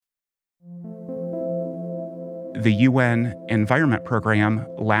The UN Environment Program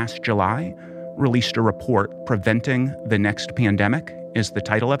last July released a report, Preventing the Next Pandemic is the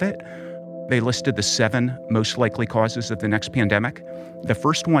title of it. They listed the 7 most likely causes of the next pandemic. The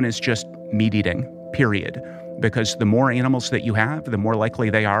first one is just meat eating, period. Because the more animals that you have, the more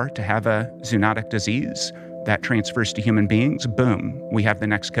likely they are to have a zoonotic disease that transfers to human beings. Boom, we have the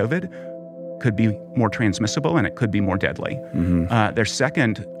next COVID. Could be more transmissible and it could be more deadly. Mm-hmm. Their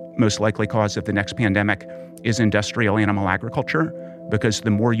second most likely cause of the next pandemic is industrial animal agriculture, because the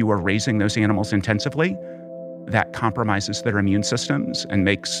more you are raising those animals intensively, that compromises their immune systems and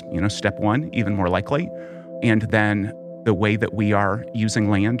makes, step 1 even more likely. And then the way that we are using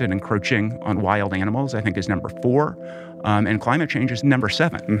land and encroaching on wild animals, I think, is number 4. And climate change is number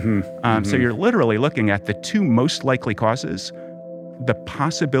 7. Mm-hmm. So you're literally looking at the 2 most likely causes. The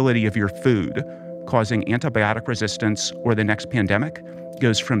possibility of your food causing antibiotic resistance or the next pandemic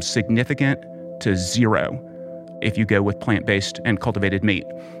goes from significant to 0 if you go with plant-based and cultivated meat.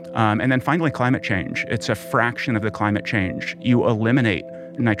 And then finally, climate change. It's a fraction of the climate change. You eliminate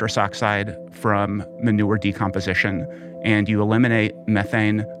nitrous oxide from manure decomposition, and you eliminate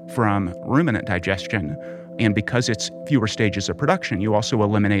methane from ruminant digestion. And because it's fewer stages of production, you also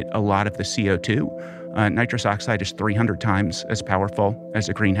eliminate a lot of the CO2. Nitrous oxide is 300 times as powerful as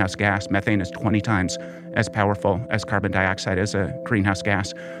a greenhouse gas. Methane is 20 times as powerful as carbon dioxide as a greenhouse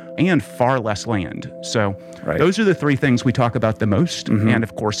gas, and far less land. So Those are the 3 things we talk about the most. Mm-hmm. And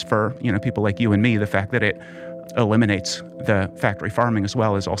of course, for people like you and me, the fact that it eliminates the factory farming as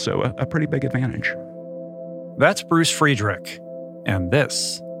well is also a pretty big advantage. That's Bruce Friedrich, and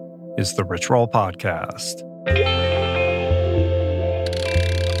this is the Rich Roll Podcast.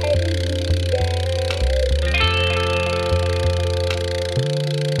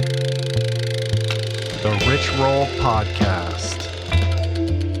 The Rich Roll Podcast.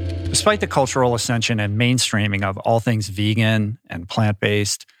 Despite the cultural ascension and mainstreaming of all things vegan and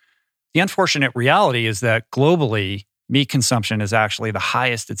plant-based, the unfortunate reality is that globally, meat consumption is actually the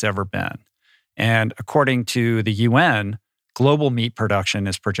highest it's ever been. And according to the UN, global meat production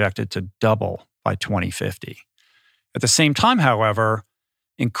is projected to double by 2050. At the same time, however,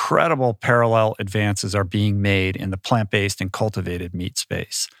 incredible parallel advances are being made in the plant-based and cultivated meat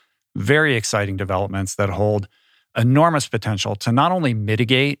space. Very exciting developments that hold enormous potential to not only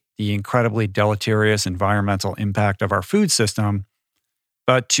mitigate the incredibly deleterious environmental impact of our food system,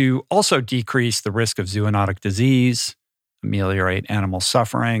 but to also decrease the risk of zoonotic disease, ameliorate animal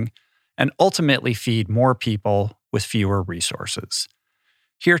suffering, and ultimately feed more people with fewer resources.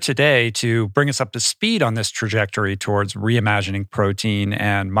 Here today to bring us up to speed on this trajectory towards reimagining protein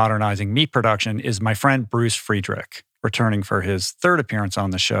and modernizing meat production is my friend Bruce Friedrich, returning for his 3rd appearance on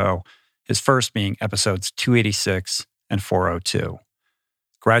the show, his first being episodes 286 and 402.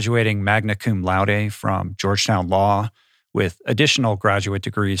 Graduating magna cum laude from Georgetown Law with additional graduate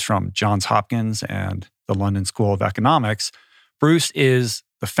degrees from Johns Hopkins and the London School of Economics, Bruce is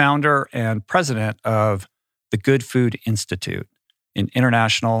the founder and president of the Good Food Institute, an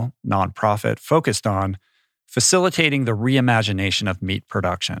international nonprofit focused on facilitating the reimagination of meat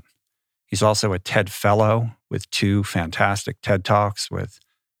production. He's also a TED Fellow with 2 fantastic TED Talks with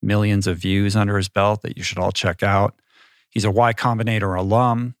millions of views under his belt that you should all check out. He's a Y Combinator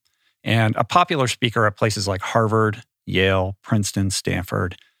alum and a popular speaker at places like Harvard, Yale, Princeton,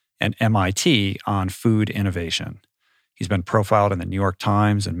 Stanford, and MIT on food innovation. He's been profiled in the New York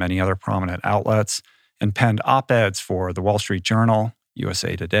Times and many other prominent outlets and penned op-eds for the Wall Street Journal,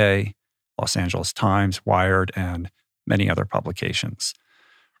 USA Today, Los Angeles Times, Wired, and many other publications.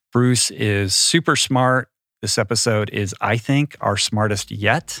 Bruce is super smart. This episode is, I think, our smartest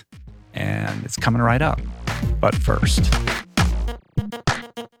yet, and it's coming right up. But first,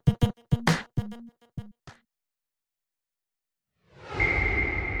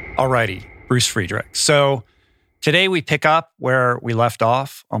 alrighty, Bruce Friedrich. So today we pick up where we left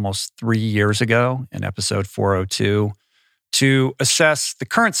off almost 3 years ago in episode 402 to assess the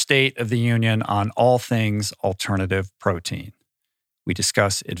current state of the union on all things alternative protein. We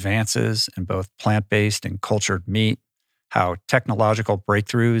discuss advances in both plant-based and cultured meat, how technological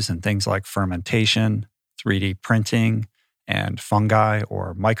breakthroughs in things like fermentation, 3D printing, and fungi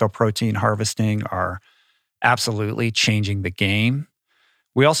or mycoprotein harvesting are absolutely changing the game.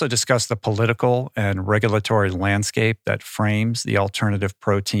 We also discuss the political and regulatory landscape that frames the alternative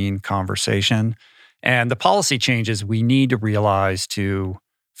protein conversation and the policy changes we need to realize to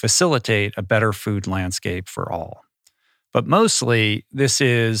facilitate a better food landscape for all. But mostly, this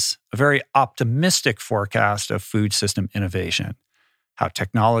is a very optimistic forecast of food system innovation, how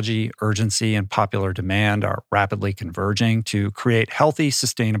technology, urgency, and popular demand are rapidly converging to create healthy,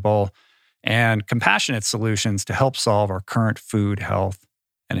 sustainable, and compassionate solutions to help solve our current food, health,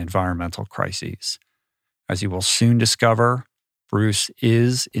 and environmental crises. As you will soon discover, Bruce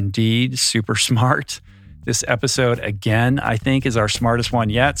is indeed super smart. This episode, again, I think is our smartest one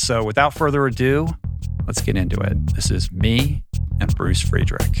yet. So without further ado, let's get into it. This is me and Bruce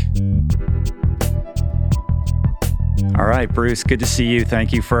Friedrich. All right, Bruce, good to see you.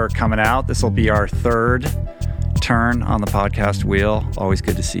 Thank you for coming out. This will be our third turn on the podcast wheel. Always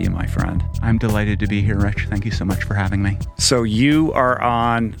good to see you, my friend. I'm delighted to be here, Rich. Thank you so much for having me. So you are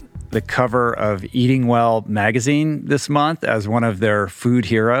on the cover of Eating Well magazine this month as one of their food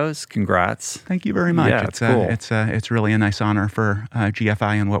heroes. Congrats. Thank you very much. Yeah, it's cool. It's really a nice honor for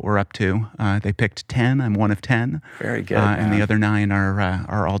GFI and what we're up to. They picked 10. I'm one of 10. Very good. And the other 9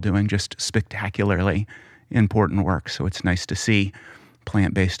 are all doing just spectacularly important work. So it's nice to see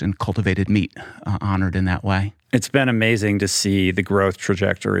plant-based and cultivated meat honored in that way. It's been amazing to see the growth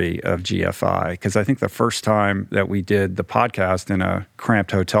trajectory of GFI, because I think the first time that we did the podcast in a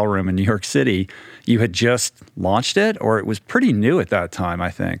cramped hotel room in New York City, you had just launched it, or it was pretty new at that time, I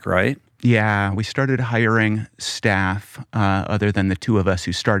think, right? Yeah, we started hiring staff other than the 2 of us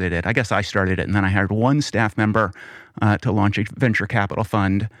who started it. I guess I started it, and then I hired 1 staff member to launch a venture capital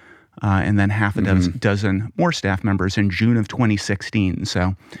fund, and then half a dozen more staff members in June of 2016.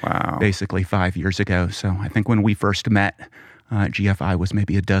 So basically 5 years ago. So I think when we first met, GFI was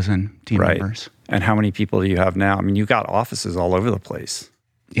maybe a dozen team members. And how many people do you have now? I mean, you got offices all over the place.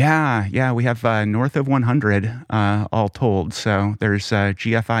 Yeah. We have north of 100 all told. So there's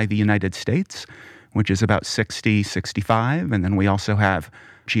GFI, the United States, which is about 60, 65. And then we also have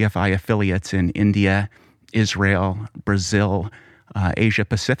GFI affiliates in India, Israel, Brazil, Asia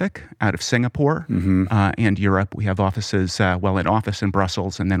Pacific out of Singapore, and Europe. We have offices, an office in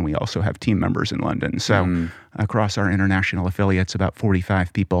Brussels, and then we also have team members in London. So across our international affiliates, about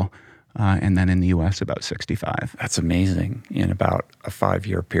 45 people, and then in the U.S., about 65. That's amazing in about a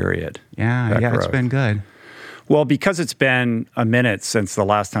 5-year period. Yeah, it's been good. Well, because it's been a minute since the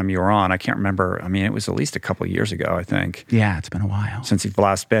last time you were on, I can't remember. I mean, it was at least a couple of years ago, I think. Yeah, it's been a while. Since you've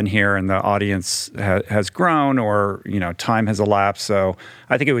last been here and the audience has grown, or, time has elapsed. So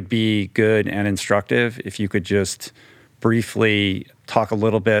I think it would be good and instructive if you could just briefly talk a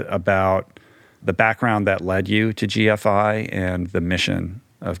little bit about the background that led you to GFI and the mission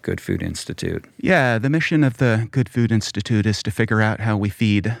of Good Food Institute. Yeah, the mission of the Good Food Institute is to figure out how we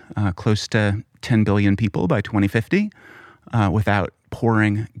feed close to 10 billion people by 2050 without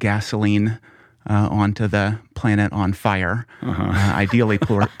pouring gasoline onto the planet on fire. Ideally,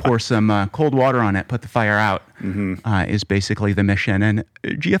 pour some cold water on it, put the fire out, is basically the mission. And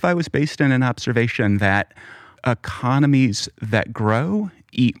GFI was based in an observation that economies that grow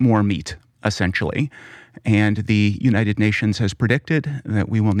eat more meat, essentially. And the United Nations has predicted that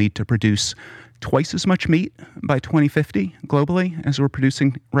we will need to produce twice as much meat by 2050 globally as we're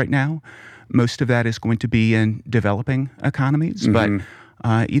producing right now. Most of that is going to be in developing economies. But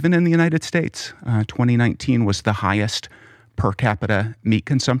even in the United States, 2019 was the highest per capita meat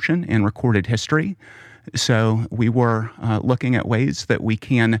consumption in recorded history. So we were looking at ways that we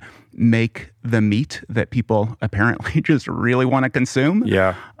can make the meat that people apparently just really want to consume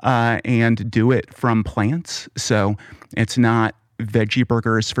and do it from plants. So it's not veggie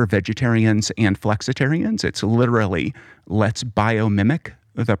burgers for vegetarians and flexitarians. It's literally, let's biomimic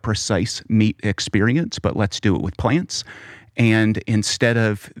the precise meat experience, but let's do it with plants. And instead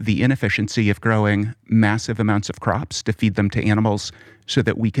of the inefficiency of growing massive amounts of crops to feed them to animals so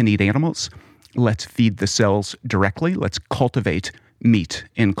that we can eat animals, let's feed the cells directly. Let's cultivate meat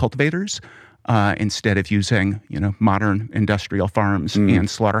in cultivators instead of using, modern industrial farms and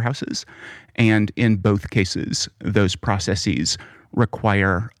slaughterhouses. And in both cases, those processes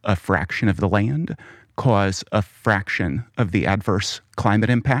require a fraction of the land, cause a fraction of the adverse climate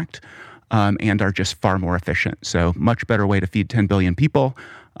impact, and are just far more efficient. So much better way to feed 10 billion people,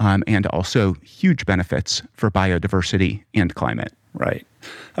 and also huge benefits for biodiversity and climate. Right.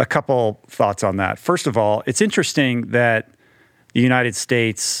 A couple thoughts on that. First of all, it's interesting that the United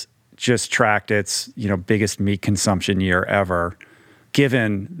States just tracked its, biggest meat consumption year ever,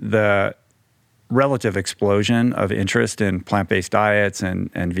 given the relative explosion of interest in plant-based diets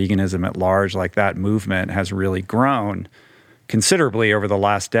and veganism at large. Like, that movement has really grown considerably over the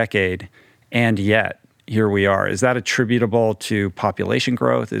last decade, and yet here we are. Is that attributable to population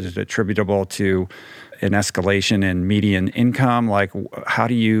growth? Is it attributable to an escalation in median income? Like, how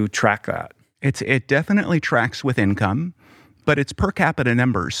do you track that? It definitely tracks with income, but it's per capita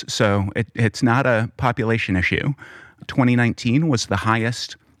numbers, so it's not a population issue. 2019 was the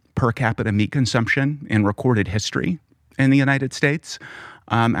highest per capita meat consumption in recorded history in the United States.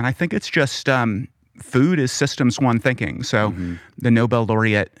 And I think it's just food is systems one thinking. So the Nobel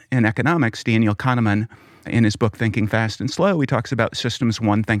laureate in economics, Daniel Kahneman, in his book Thinking Fast and Slow, he talks about systems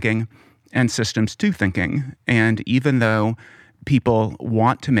one thinking and systems two thinking. And even though people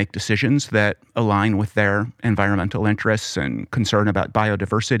want to make decisions that align with their environmental interests and concern about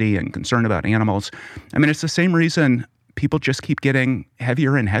biodiversity and concern about animals, I mean, it's the same reason people just keep getting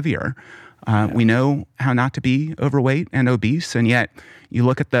heavier and heavier. We know how not to be overweight and obese, and yet you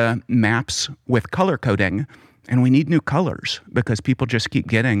look at the maps with color coding, and we need new colors because people just keep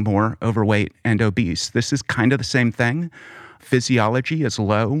getting more overweight and obese. This is kind of the same thing. Physiology is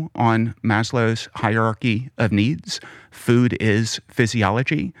low on Maslow's hierarchy of needs. Food is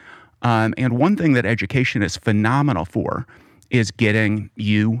physiology. And one thing that education is phenomenal for is getting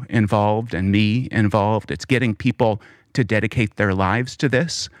you involved and me involved. It's getting people to dedicate their lives to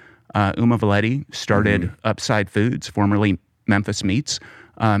this. Uma Valetti started Upside Foods, formerly Memphis Meats,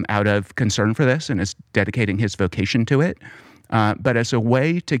 out of concern for this and is dedicating his vocation to it. But as a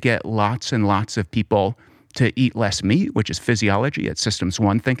way to get lots and lots of people to eat less meat, which is physiology, it's systems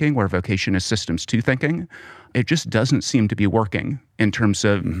one thinking, where vocation is systems two thinking, it just doesn't seem to be working in terms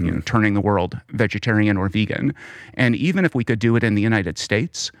of turning the world vegetarian or vegan. And even if we could do it in the United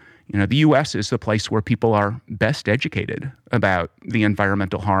States, the U.S. is the place where people are best educated about the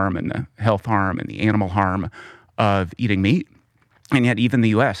environmental harm and the health harm and the animal harm of eating meat. And yet even the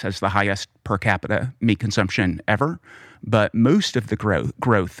U.S. has the highest per capita meat consumption ever. But most of the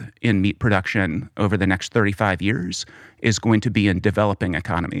growth in meat production over the next 35 years is going to be in developing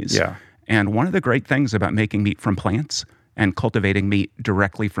economies. Yeah. And one of the great things about making meat from plants and cultivating meat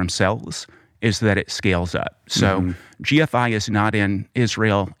directly from cells is that it scales up. So GFI is not in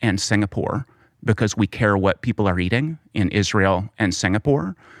Israel and Singapore because we care what people are eating in Israel and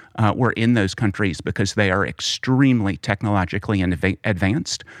Singapore. We're in those countries because they are extremely technologically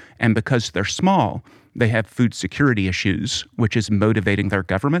advanced, and because they're small, they have food security issues, which is motivating their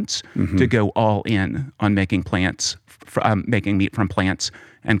governments to go all in on making meat from plants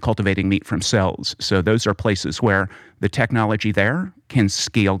and cultivating meat from cells. So those are places where the technology there can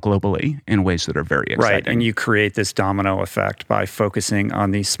scale globally in ways that are very exciting. Right, and you create this domino effect by focusing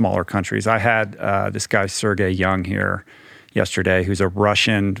on these smaller countries. I had this guy, Sergey Young, here yesterday, who's a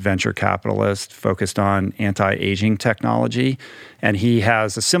Russian venture capitalist focused on anti-aging technology. And he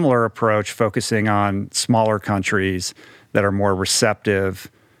has a similar approach focusing on smaller countries that are more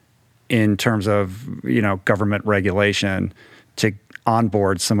receptive in terms of, government regulation to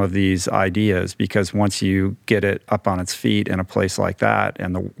onboard some of these ideas, because once you get it up on its feet in a place like that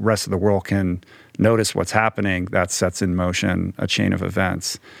and the rest of the world can notice what's happening, that sets in motion a chain of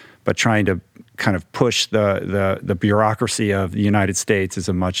events. But trying to kind of push the bureaucracy of the United States is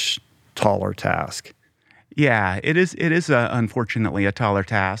a much taller task. Yeah, it is unfortunately a taller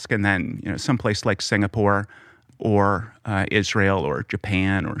task. And then, someplace like Singapore or Israel or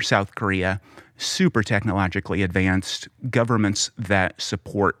Japan or South Korea, super technologically advanced governments that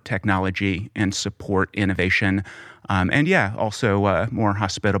support technology and support innovation. And also more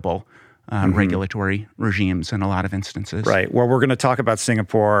hospitable regulatory regimes in a lot of instances. Right. Well, we're going to talk about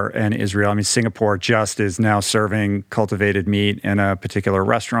Singapore and Israel. I mean, Singapore just is now serving cultivated meat in a particular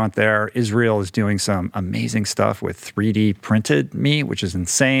restaurant there. Israel is doing some amazing stuff with 3D printed meat, which is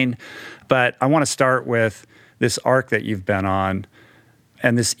insane. But I want to start with this arc that you've been on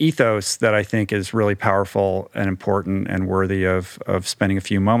and this ethos that I think is really powerful and important and worthy of spending a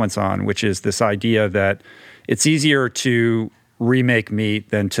few moments on, which is this idea that it's easier to remake meat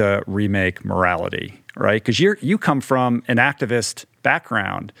than to remake morality, right? Because you come from an activist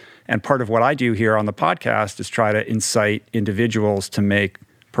background, and part of what I do here on the podcast is try to incite individuals to make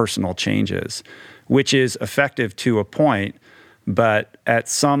personal changes, which is effective to a point, but at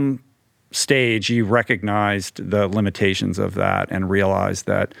some stage you recognized the limitations of that and realized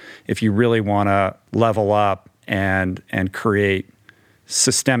that if you really want to level up and create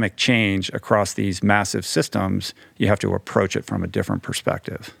systemic change across these massive systems, you have to approach it from a different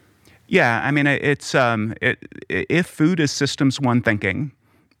perspective. Yeah, I mean, it's if food is systems one thinking,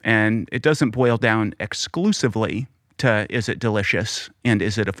 and it doesn't boil down exclusively to is it delicious and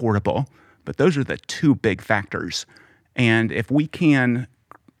is it affordable, but those are the two big factors. And if we can,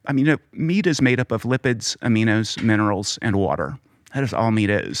 meat is made up of lipids, aminos, minerals, and water. That is all meat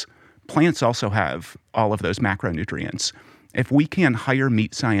is. Plants also have all of those macronutrients. If we can hire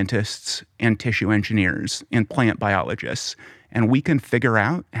meat scientists and tissue engineers and plant biologists, and we can figure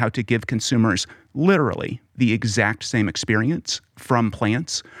out how to give consumers literally the exact same experience from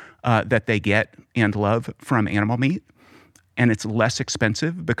plants that they get and love from animal meat, and it's less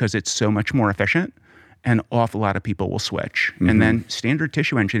expensive because it's so much more efficient, an awful lot of people will switch. Mm-hmm. And then standard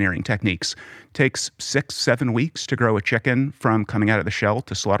tissue engineering techniques takes 6-7 weeks to grow a chicken from coming out of the shell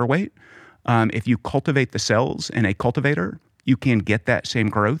to slaughter weight. If you cultivate the cells in a cultivator, you can get that same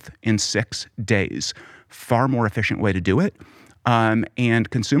growth in 6 days. Far more efficient way to do it. And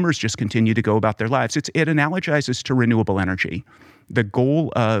consumers just continue to go about their lives. It analogizes to renewable energy. The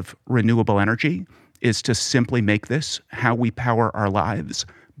goal of renewable energy is to simply make this how we power our lives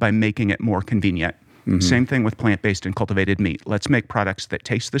by making it more convenient. Mm-hmm. Same thing with plant-based and cultivated meat. Let's make products that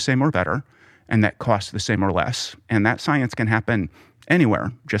taste the same or better and that cost the same or less. And that science can happen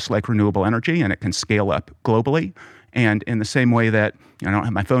anywhere, just like renewable energy, and it can scale up globally. And in the same way that, I don't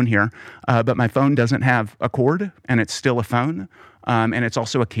have my phone here, but my phone doesn't have a cord, and it's still a phone, and it's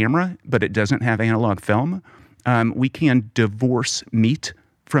also a camera, but it doesn't have analog film. We can divorce meat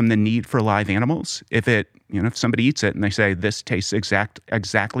from the need for live animals. If somebody eats it and they say, this tastes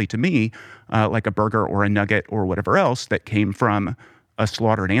exactly to me like a burger or a nugget or whatever else that came from a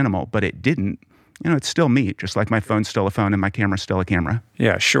slaughtered animal, but it didn't, it's still meat, just like my phone's still a phone and my camera's still a camera.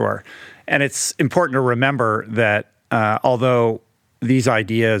 Yeah, sure. And it's important to remember that although these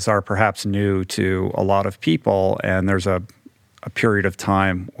ideas are perhaps new to a lot of people, and there's a period of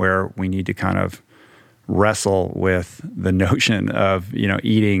time where we need to kind of wrestle with the notion of,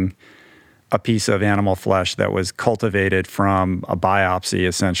 eating a piece of animal flesh that was cultivated from a biopsy,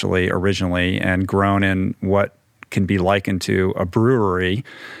 essentially, originally, and grown in what can be likened to a brewery.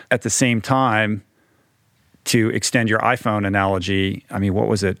 At the same time, to extend your iPhone analogy, what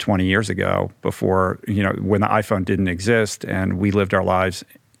was it 20 years ago before, when the iPhone didn't exist, and we lived our lives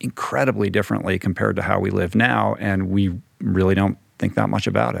incredibly differently compared to how we live now, and we really don't think that much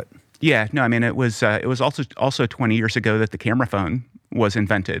about it. Yeah, no, it was also 20 years ago that the camera phone was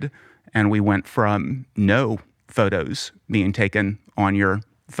invented, and we went from no photos being taken on your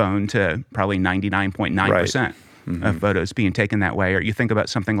phone to probably 99.9% of photos being taken that way. Or you think about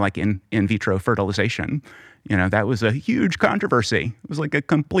something like in vitro fertilization. That was a huge controversy. It was like a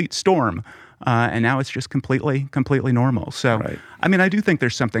complete storm. And now it's just completely normal. So, I do think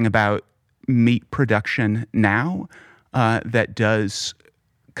there's something about meat production now that does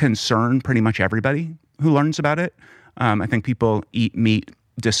concern pretty much everybody who learns about it. I think people eat meat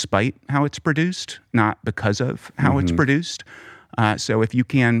despite how it's produced, not because of how it's produced. So if you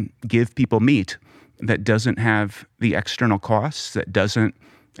can give people meat that doesn't have the external costs, that doesn't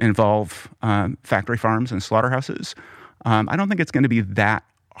involve factory farms and slaughterhouses, I don't think it's going to be that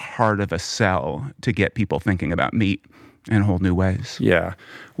hard of a sell to get people thinking about meat in whole new ways. Yeah.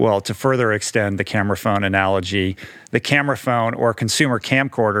 Well, to further extend the camera phone analogy, the camera phone or consumer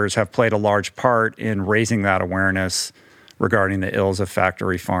camcorders have played a large part in raising that awareness regarding the ills of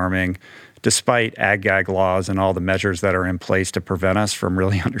factory farming, despite ag-gag laws and all the measures that are in place to prevent us from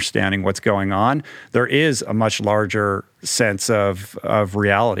really understanding what's going on. There is a much larger sense of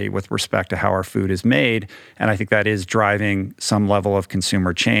reality with respect to how our food is made, and I think that is driving some level of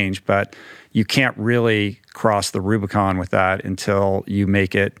consumer change, but you can't really cross the Rubicon with that until you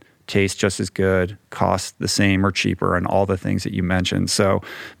make it taste just as good, cost the same or cheaper, and all the things that you mentioned. So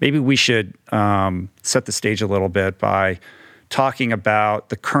maybe we should set the stage a little bit by talking about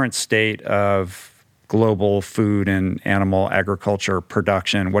the current state of global food and animal agriculture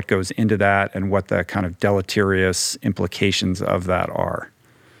production, what goes into that, and what the kind of deleterious implications of that are.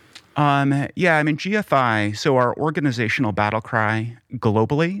 GFI, so our organizational battle cry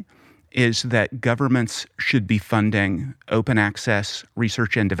globally is that governments should be funding open access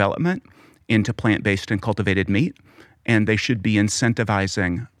research and development into plant-based and cultivated meat, and they should be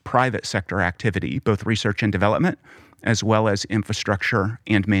incentivizing private sector activity, both research and development, as well as infrastructure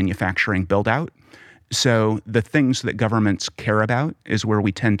and manufacturing build-out. So the things that governments care about is where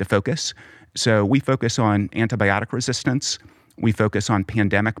we tend to focus. So we focus on antibiotic resistance, we focus on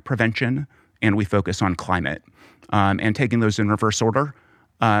pandemic prevention, and we focus on climate. And taking those in reverse order,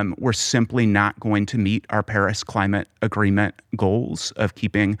 we're simply not going to meet our Paris Climate Agreement goals of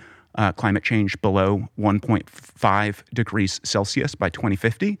keeping climate change below 1.5 degrees Celsius by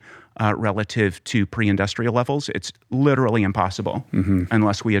 2050 relative to pre-industrial levels. It's literally impossible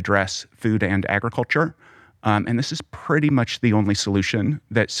unless we address food and agriculture. And this is pretty much the only solution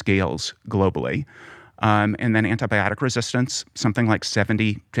that scales globally. And then antibiotic resistance, something like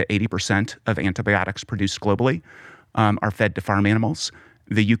 70 to 80% of antibiotics produced globally are fed to farm animals.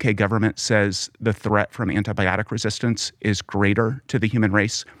 The UK government says the threat from antibiotic resistance is greater to the human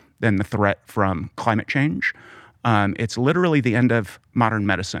race than the threat from climate change. It's literally the end of modern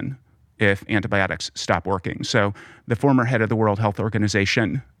medicine if antibiotics stop working. So the former head of the World Health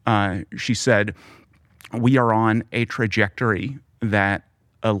Organization, she said, we are on a trajectory that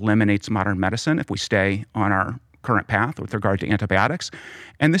eliminates modern medicine if we stay on our current path with regard to antibiotics.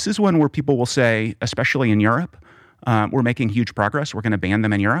 And this is one where people will say, especially in Europe, we're making huge progress. We're going to ban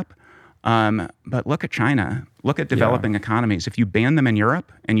them in Europe. But look at China. Look at developing economies. If you ban them in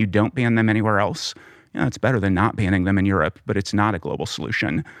Europe and you don't ban them anywhere else, it's better than not banning them in Europe, but it's not a global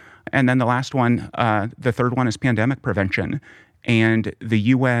solution. And then the last one, the third one is pandemic prevention. And the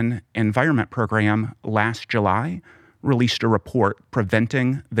UN Environment Program last July released a report,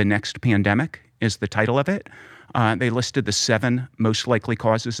 Preventing the Next Pandemic is the title of it. They listed the 7 most likely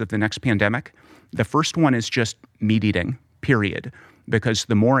causes of the next pandemic. The first one is just meat eating, period. Because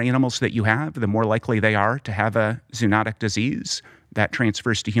the more animals that you have, the more likely they are to have a zoonotic disease that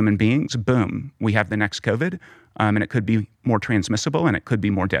transfers to human beings. Boom, we have the next COVID, and it could be more transmissible and it could be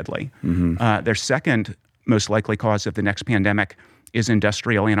more deadly. Mm-hmm. Their second most likely cause of the next pandemic is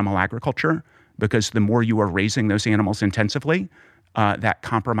industrial animal agriculture, because the more you are raising those animals intensively, that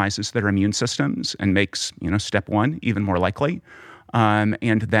compromises their immune systems and makes, step one even more likely.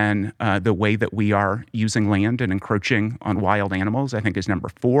 And then the way that we are using land and encroaching on wild animals, I think, is number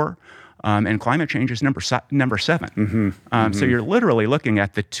 4. And climate change is number 7. Mm-hmm. So you're literally looking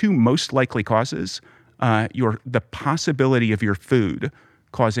at the 2 most likely causes, the possibility of your food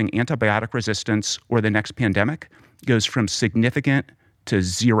causing antibiotic resistance or the next pandemic goes from significant to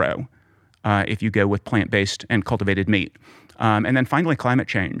 0 if you go with plant-based and cultivated meat. And then finally, climate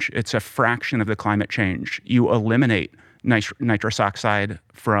change. It's a fraction of the climate change. You eliminate nitrous oxide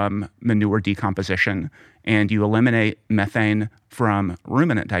from manure decomposition, and you eliminate methane from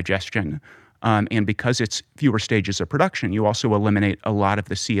ruminant digestion. And because it's fewer stages of production, you also eliminate a lot of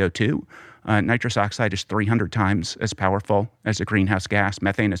the CO2. Nitrous oxide is 300 times as powerful as a greenhouse gas.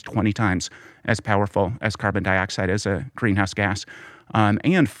 Methane is 20 times as powerful as carbon dioxide as a greenhouse gas,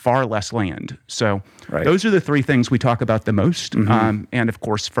 and far less land. So those are the 3 things we talk about the most. Mm-hmm. And of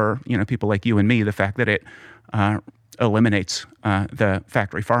course, for people like you and me, the fact that it eliminates the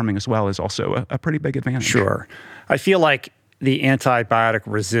factory farming as well is also a pretty big advantage. Sure. I feel like the antibiotic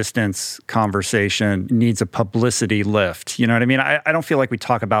resistance conversation needs a publicity lift. You know what I mean? I don't feel like we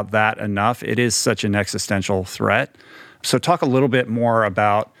talk about that enough. It is such an existential threat. So talk a little bit more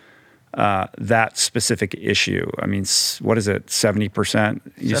about that specific issue. I mean, what is it, 70%,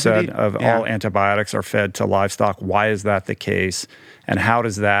 you said, of all antibiotics are fed to livestock? Why is that the case? And how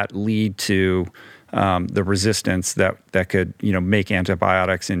does that lead to the resistance that could make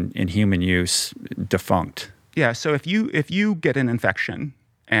antibiotics in human use defunct? Yeah, so if you get an infection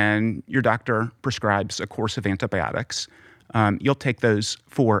and your doctor prescribes a course of antibiotics, you'll take those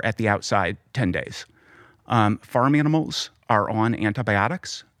for, at the outside, 10 days. Farm animals are on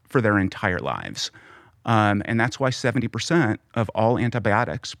antibiotics for their entire lives. And that's why 70% of all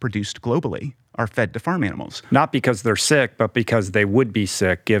antibiotics produced globally are fed to farm animals. Not because they're sick, but because they would be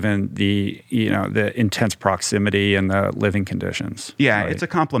sick given the intense proximity and the living conditions. Yeah, right? It's a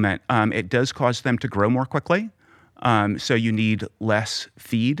complement. It does cause them to grow more quickly. So you need less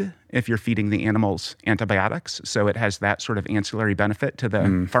feed if you're feeding the animals antibiotics. So it has that sort of ancillary benefit to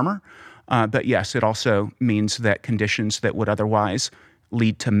the farmer. But yes, it also means that conditions that would otherwise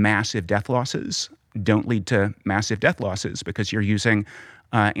lead to massive death losses don't lead to massive death losses because you're using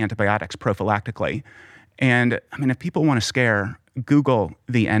antibiotics prophylactically. And I mean, if people want to scare, Google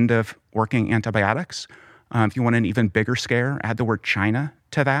the end of working antibiotics. If you want an even bigger scare, add the word China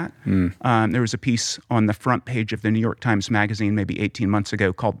to that. There was a piece on the front page of the New York Times Magazine maybe 18 months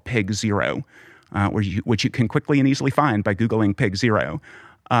ago called Pig Zero, which you can quickly and easily find by Googling Pig Zero.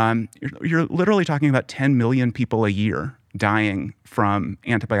 You're literally talking about 10 million people a year dying from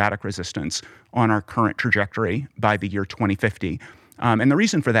antibiotic resistance on our current trajectory by the year 2050. And the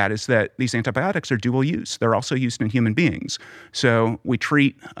reason for that is that these antibiotics are dual use. They're also used in human beings. So we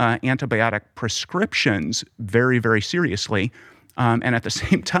treat antibiotic prescriptions very, very seriously. And at the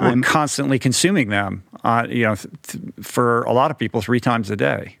same time, we're constantly consuming them, for a lot of people 3 times a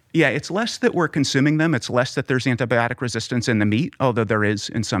day. Yeah, it's less that we're consuming them. It's less that there's antibiotic resistance in the meat, although there is,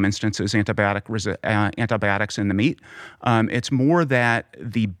 in some instances, antibiotics in the meat. It's more that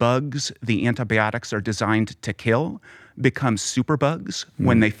the bugs the antibiotics are designed to kill become superbugs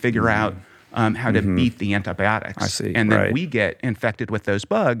when they figure out how to beat the antibiotics. I see. And then we get infected with those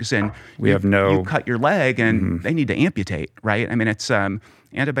bugs, and you cut your leg, and they need to amputate, right? I mean, it's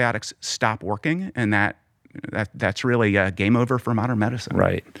antibiotics stop working, and that's really a game over for modern medicine.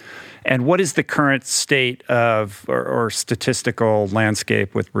 Right. And what is the current state of or statistical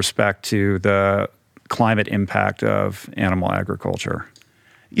landscape with respect to the climate impact of animal agriculture?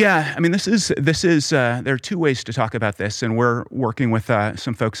 Yeah, I mean, this is there are two ways to talk about this, and we're working with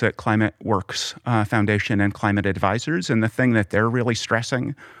some folks at Climate Works Foundation and Climate Advisors, and the thing that they're really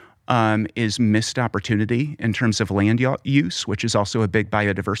stressing is missed opportunity in terms of land use, which is also a big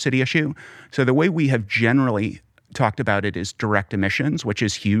biodiversity issue. So the way we have generally talked about it is direct emissions, which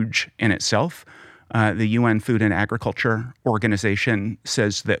is huge in itself. The UN Food and Agriculture Organization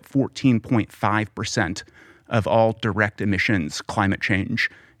says that 14.5% of all direct emissions climate change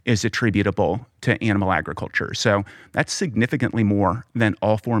is attributable to animal agriculture. So that's significantly more than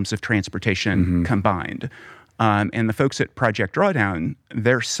all forms of transportation combined. And the folks at Project Drawdown,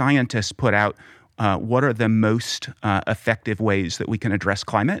 their scientists put out what are the most effective ways that we can address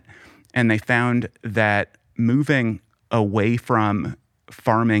climate. And they found that moving away from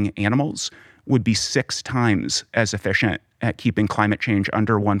farming animals would be 6 times as efficient at keeping climate change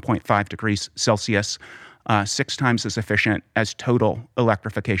under 1.5 degrees Celsius, 6 times as efficient as total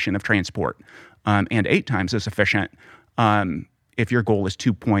electrification of transport, and 8 times as efficient if your goal is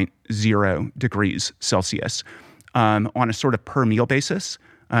 2.0 degrees Celsius. On a sort of per meal basis,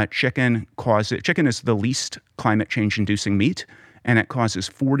 chicken is the least climate change inducing meat, and it causes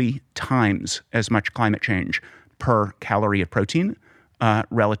 40 times as much climate change per calorie of protein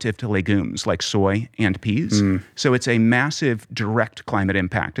relative to legumes like soy and peas. So it's a massive direct climate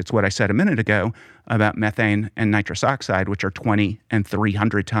impact. It's what I said a minute ago about methane and nitrous oxide, which are 20 and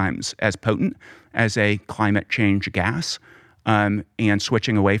 300 times as potent as a climate change gas. And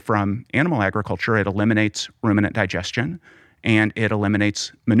switching away from animal agriculture, it eliminates ruminant digestion and it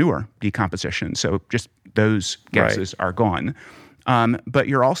eliminates manure decomposition. So just those gases are gone. But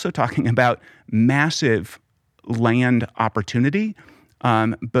you're also talking about massive land opportunity,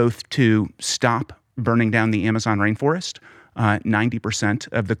 both to stop burning down the Amazon rainforest. 90%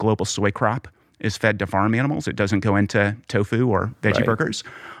 of the global soy crop is fed to farm animals. It doesn't go into tofu or veggie burgers.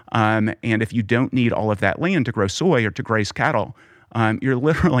 And if you don't need all of that land to grow soy or to graze cattle, you're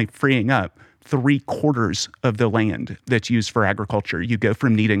literally freeing up 3/4 of the land that's used for agriculture. You go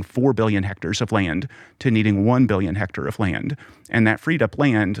from needing 4 billion hectares of land to needing 1 billion hectare of land. And that freed up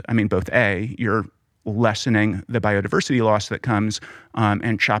land, I mean, both you're lessening the biodiversity loss that comes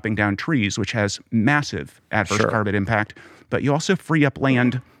and chopping down trees, which has massive adverse carbon impact. But you also free up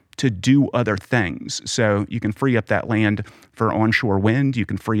land to do other things. So you can free up that land for onshore wind. You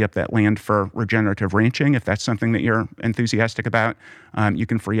can free up that land for regenerative ranching, if that's something that you're enthusiastic about. You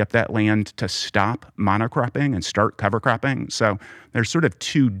can free up that land to stop monocropping and start cover cropping. So there's sort of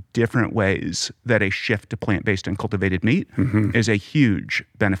 2 different ways that a shift to plant-based and cultivated meat is a huge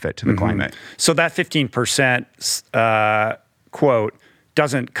benefit to the climate. So that 15% quote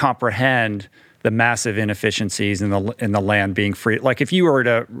doesn't comprehend the massive inefficiencies in the land being free. Like if you were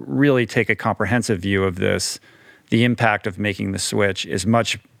to really take a comprehensive view of this, the impact of making the switch is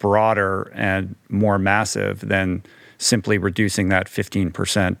much broader and more massive than simply reducing that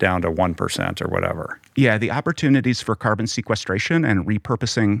 15% down to 1% or whatever. Yeah, the opportunities for carbon sequestration and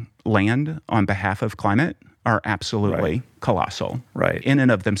repurposing land on behalf of climate are absolutely colossal. In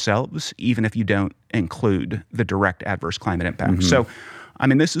and of themselves, even if you don't include the direct adverse climate impact. So, I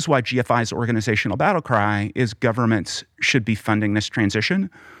mean, this is why GFI's organizational battle cry is governments should be funding this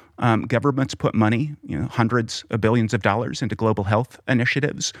transition. Governments put money, hundreds of billions of dollars into global health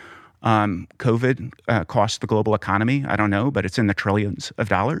initiatives. COVID cost the global economy, I don't know, but it's in the trillions of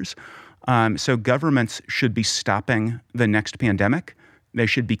dollars. So governments should be stopping the next pandemic. They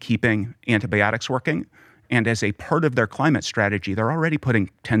should be keeping antibiotics working. And as a part of their climate strategy, they're already putting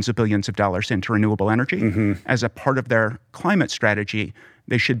tens of billions of dollars into renewable energy. As a part of their climate strategy,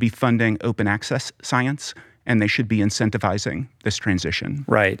 they should be funding open access science, and they should be incentivizing this transition.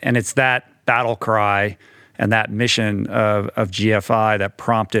 Right. And it's that battle cry and that mission of GFI that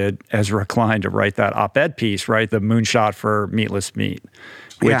prompted Ezra Klein to write that op-ed piece, right? The Moonshot for Meatless Meat,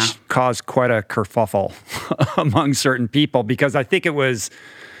 which caused quite a kerfuffle among certain people, because I think it was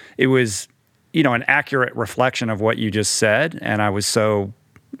an accurate reflection of what you just said. And I was so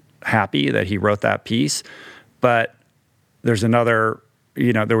happy that he wrote that piece. But there's another,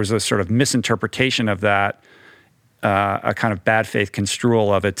 there was a sort of misinterpretation of that, a kind of bad faith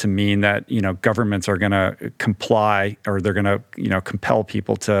construal of it to mean that, governments are going to comply, or they're going to, compel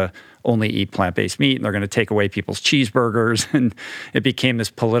people to only eat plant-based meat, and they're going to take away people's cheeseburgers. And it became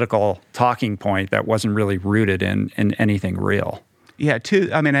this political talking point that wasn't really rooted in anything real. Yeah,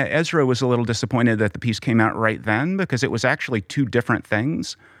 Ezra was a little disappointed that the piece came out right then, because it was actually 2 different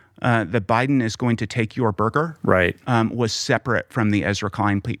things. The Biden is going to take your burger was separate from the Ezra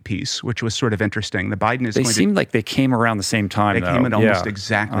Klein piece, which was sort of interesting. The Biden is. They seemed like they came around the same time. They came at almost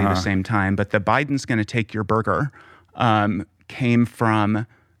exactly the same time. But the Biden's going to take your burger came from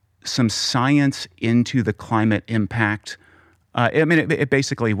some science into the climate impact. It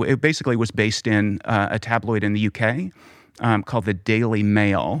basically was based in a tabloid in the UK called the Daily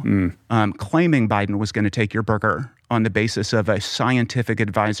Mail, claiming Biden was going to take your burger on the basis of a scientific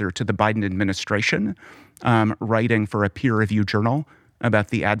advisor to the Biden administration writing for a peer-reviewed journal about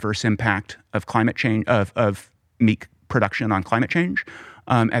the adverse impact of climate change, of meat production on climate change,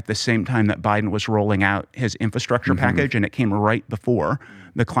 at the same time that Biden was rolling out his infrastructure package, and it came right before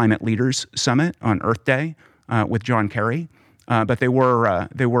the Climate Leaders Summit on Earth Day with John Kerry. But they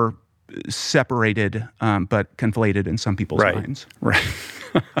were separated, but conflated in some people's minds. Right.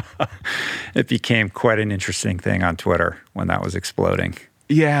 It became quite an interesting thing on Twitter when that was exploding.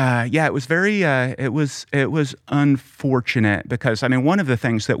 Yeah. It was very. It was unfortunate because one of the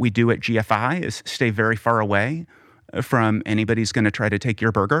things that we do at GFI is stay very far away from anybody's going to try to take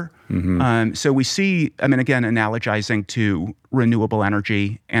your burger. So we see. Again, analogizing to renewable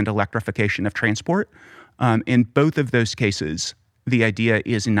energy and electrification of transport. In both of those cases, the idea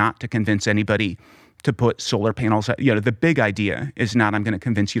is not to convince anybody to put solar panels. The big idea is not I'm going to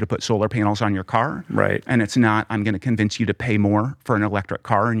convince you to put solar panels on your car. Right. And it's not I'm going to convince you to pay more for an electric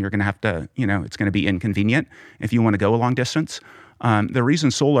car and you're going to have to, it's going to be inconvenient if you want to go a long distance. The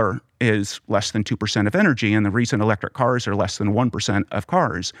reason solar is less than 2% of energy and the reason electric cars are less than 1% of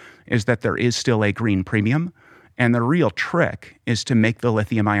cars is that there is still a green premium. And the real trick is to make the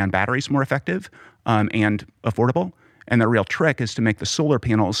lithium-ion batteries more effective and affordable. And the real trick is to make the solar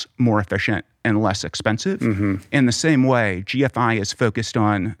panels more efficient and less expensive. In the same way, GFI is focused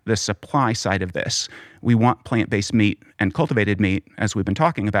on the supply side of this. We want plant-based meat and cultivated meat, as we've been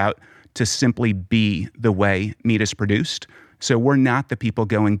talking about, to simply be the way meat is produced. So we're not the people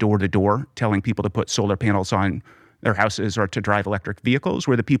going door to door telling people to put solar panels on their houses or to drive electric vehicles.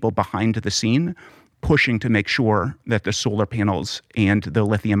 We're the people behind the scene pushing to make sure that the solar panels and the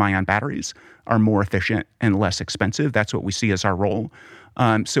lithium-ion batteries are more efficient and less expensive. That's what we see as our role.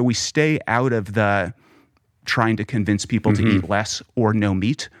 So we stay out of the trying to convince people to eat less or no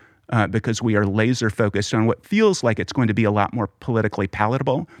meat because we are laser focused on what feels like it's going to be a lot more politically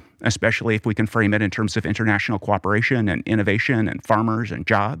palatable, especially if we can frame it in terms of international cooperation and innovation and farmers and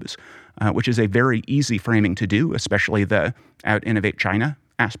jobs, which is a very easy framing to do, especially the out-innovate China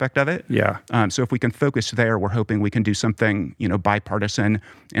aspect of it. Yeah. So if we can focus there, we're hoping we can do something, bipartisan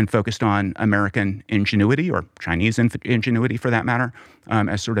and focused on American ingenuity or Chinese ingenuity for that matter,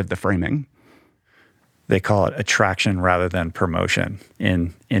 as sort of the framing. They call it attraction rather than promotion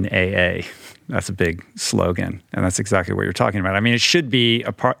in AA. That's a big slogan, and that's exactly what you're talking about. It should be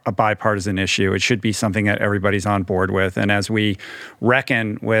a bipartisan issue. It should be something that everybody's on board with. And as we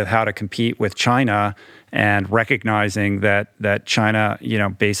reckon with how to compete with China and recognizing that China,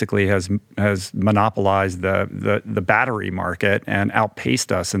 basically has monopolized the battery market and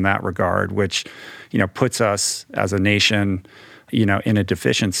outpaced us in that regard, which, puts us as a nation, in a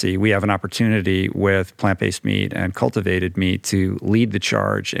deficiency. We have an opportunity with plant-based meat and cultivated meat to lead the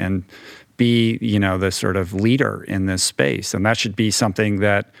charge and be, the sort of leader in this space. And that should be something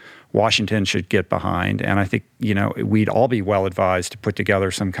that Washington should get behind. And I think, we'd all be well advised to put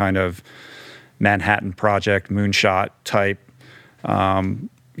together some kind of Manhattan Project, Moonshot type, wonky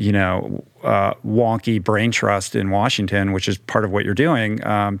brain trust in Washington, which is part of what you're doing,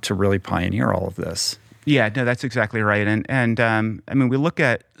 to really pioneer all of this. Yeah, no, that's exactly right. And we look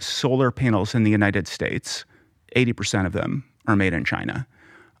at solar panels in the United States, 80% of them are made in China.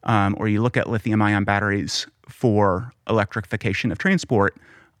 Or you look at lithium-ion batteries for electrification of transport,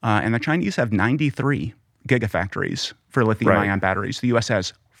 and the Chinese have 93 gigafactories for lithium-ion batteries. The U.S.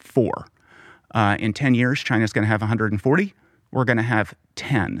 has 4. In 10 years, China's going to have 140. We're going to have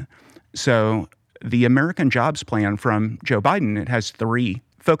 10. So the American jobs plan from Joe Biden, it has 3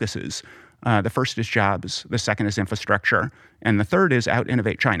 focuses. The first is jobs, the second is infrastructure, and the third is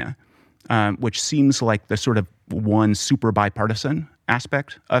out-innovate China, which seems like the sort of one super bipartisan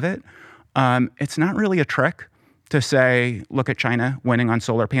aspect of it. It's not really a trick to say, look at China winning on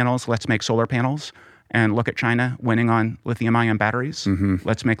solar panels, let's make solar panels, and look at China winning on lithium-ion batteries,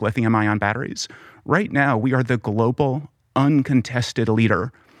 let's make lithium-ion batteries. Right now, we are the global uncontested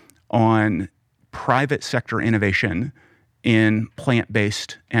leader on private sector innovation in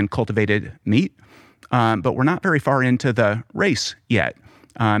plant-based and cultivated meat, but we're not very far into the race yet.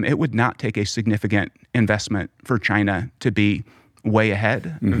 It would not take a significant investment for China to be way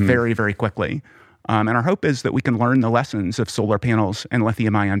ahead very, very quickly. And our hope is that we can learn the lessons of solar panels and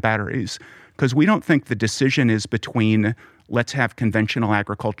lithium-ion batteries, because we don't think the decision is between let's have conventional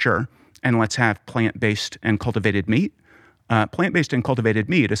agriculture and let's have plant-based and cultivated meat. Plant-based and cultivated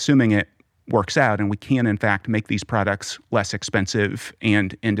meat, assuming it works out and we can, in fact, make these products less expensive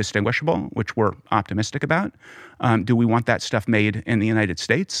and indistinguishable, which we're optimistic about, do we want that stuff made in the United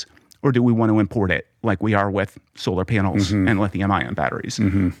States, or do we want to import it like we are with solar panels and lithium-ion batteries?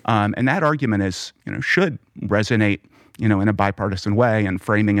 And that argument is, should resonate, in a bipartisan way and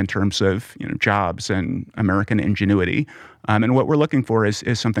framing in terms of, jobs and American ingenuity. And what we're looking for is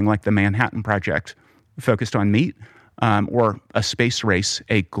something like the Manhattan Project focused on meat, or a space race,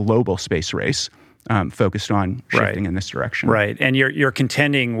 a global space race, focused on shifting in this direction. Right. And you're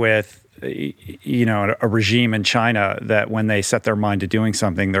contending with, a regime in China that when they set their mind to doing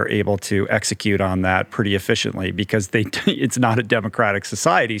something, they're able to execute on that pretty efficiently because it's not a democratic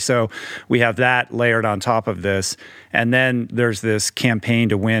society. So we have that layered on top of this. And then there's this campaign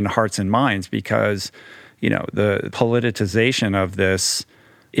to win hearts and minds because, the politicization of this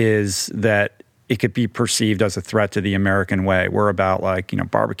is that it could be perceived as a threat to the American way. We're about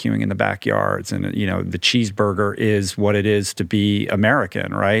barbecuing in the backyards and, the cheeseburger is what it is to be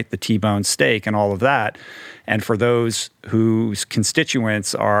American, right? The T-bone steak and all of that. And for those whose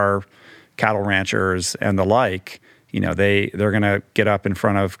constituents are cattle ranchers and the like, they're going to get up in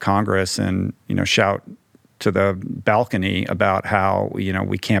front of Congress and, shout to the balcony about how,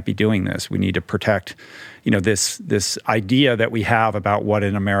 we can't be doing this. We need to protect this idea that we have about what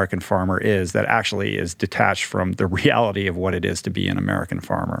an American farmer is that actually is detached from the reality of what it is to be an American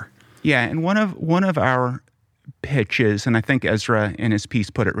farmer. Yeah, and one of our pitches, and I think Ezra in his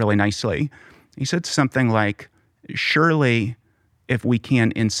piece put it really nicely, he said something like, surely if we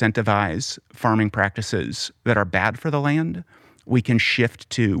can incentivize farming practices that are bad for the land, we can shift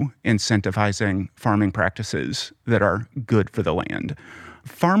to incentivizing farming practices that are good for the land.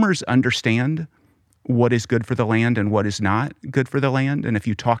 Farmers understand what is good for the land and what is not good for the land. And if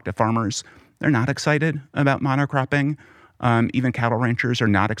you talk to farmers, they're not excited about monocropping. Even cattle ranchers are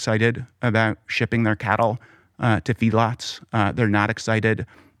not excited about shipping their cattle to feedlots. They're not excited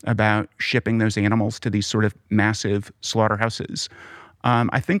about shipping those animals to these sort of massive slaughterhouses.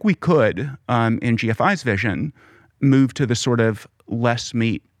 I think we could, in GFI's vision, move to the sort of less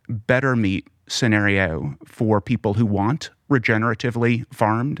meat, better meat scenario for people who want regeneratively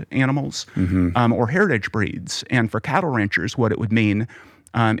farmed animals or heritage breeds. And for cattle ranchers, what it would mean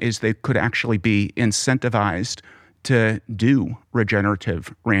is they could actually be incentivized to do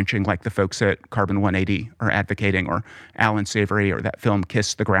regenerative ranching like the folks at Carbon 180 are advocating, or Alan Savory or that film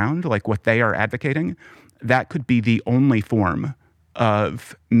Kiss the Ground, like what they are advocating. That could be the only form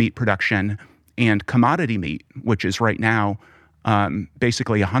of meat production and commodity meat, which is right now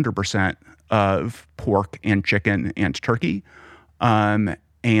basically 100% of pork and chicken and turkey,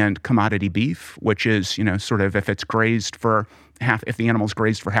 and commodity beef, which is, sort of if it's grazed for half, if the animal's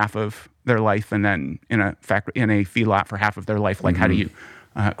grazed for half of their life and then in a feedlot for half of their life, like how do you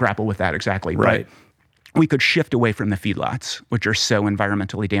grapple with that exactly? Right. But we could shift away from the feedlots, which are so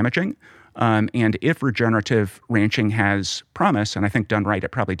environmentally damaging. And if regenerative ranching has promise, and I think done right, it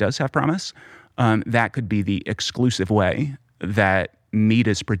probably does have promise, that could be the exclusive way that meat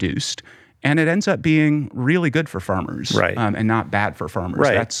is produced. And it ends up being really good for farmers, right, and not bad for farmers.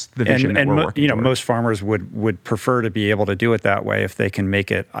 Right. That's the vision that we're working toward. Most farmers would prefer to be able to do it that way if they can make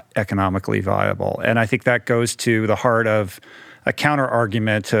it economically viable. And I think that goes to the heart of a counter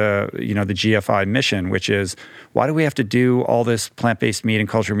argument to the GFI mission, which is, why do we have to do all this plant-based meat and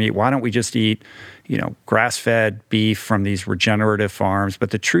cultured meat? Why don't we just eat grass-fed beef from these regenerative farms?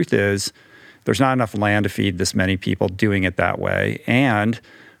 But the truth is, there's not enough land to feed this many people doing it that way. And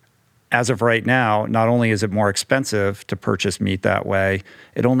as of right now, not only is it more expensive to purchase meat that way,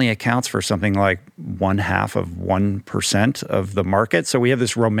 it only accounts for something like 0.5% of the market. So we have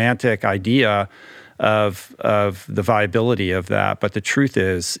this romantic idea of the viability of that. But the truth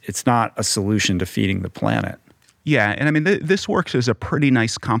is, it's not a solution to feeding the planet. Yeah, and I mean, this works as a pretty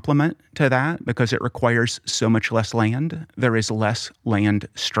nice complement to that because it requires so much less land. There is less land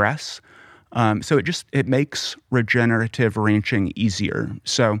stress. So it makes regenerative ranching easier.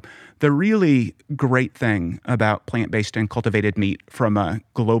 So the really great thing about plant-based and cultivated meat from a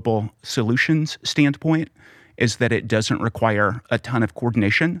global solutions standpoint is that it doesn't require a ton of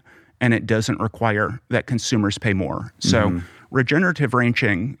coordination and it doesn't require that consumers pay more. So regenerative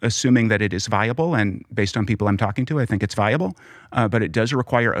ranching, assuming that it is viable, and based on people I'm talking to, I think it's viable, but it does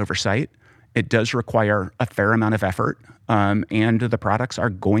require oversight. It does require a fair amount of effort, and the products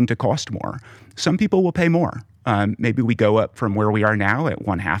are going to cost more. Some people will pay more. Maybe we go up from where we are now at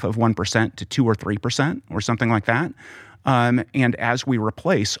 0.5% to 2 or 3% or something like that. And as we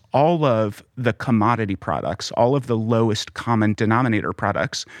replace all of the commodity products, all of the lowest common denominator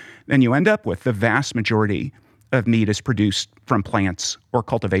products, then you end up with the vast majority of meat is produced from plants or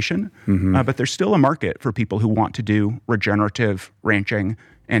cultivation, but there's still a market for people who want to do regenerative ranching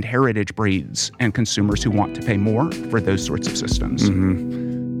and heritage breeds and consumers who want to pay more for those sorts of systems.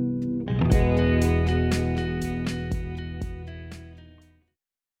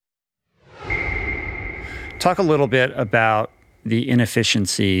 Talk a little bit about the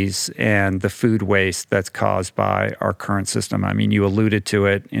inefficiencies and the food waste that's caused by our current system. I mean, you alluded to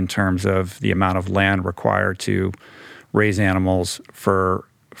it in terms of the amount of land required to raise animals for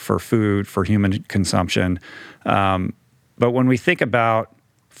food, for human consumption. But when we think about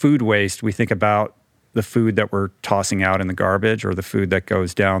food waste, we think about the food that we're tossing out in the garbage or the food that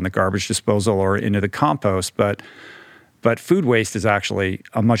goes down the garbage disposal or into the compost. But food waste is actually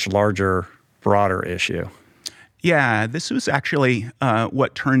a much larger, broader issue. Yeah, this was actually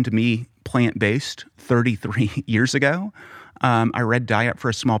what turned me plant-based 33 years ago. I read Diet for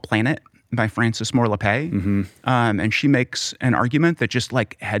a Small Planet by Frances Moore Lappé, and she makes an argument that just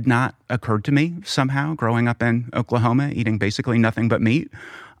had not occurred to me somehow growing up in Oklahoma, eating basically nothing but meat,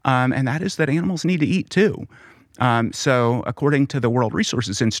 and that is that animals need to eat too. So according to the World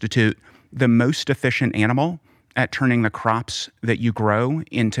Resources Institute, the most efficient animal at turning the crops that you grow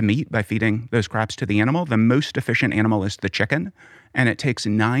into meat by feeding those crops to the animal, the most efficient animal is the chicken. And it takes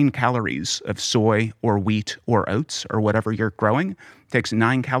 9 calories of soy or wheat or oats or whatever you're growing. It takes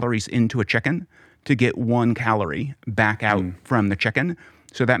 9 calories into a chicken to get 1 calorie back out from the chicken.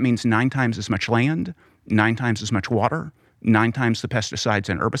 So that means 9 times as much land, 9 times as much water, 9 times the pesticides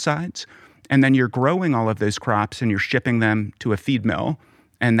and herbicides. And then you're growing all of those crops and you're shipping them to a feed mill.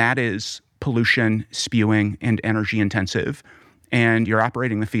 And that is pollution, spewing, and energy intensive. And you're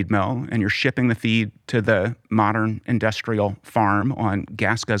operating the feed mill and you're shipping the feed to the modern industrial farm on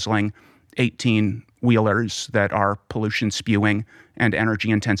gas-guzzling 18-wheelers that are pollution spewing and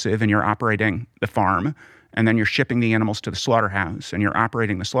energy intensive, and you're operating the farm. And then you're shipping the animals to the slaughterhouse and you're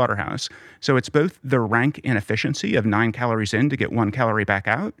operating the slaughterhouse. So it's both the rank inefficiency of 9 calories in to get 1 calorie back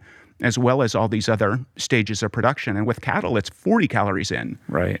out, as well as all these other stages of production. And with cattle, it's 40 calories in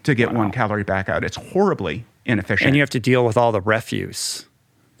to get 1 calorie back out. It's horribly inefficient. And you have to deal with all the refuse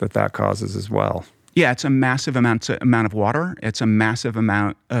that causes as well. Yeah, it's a massive amount of water. It's a massive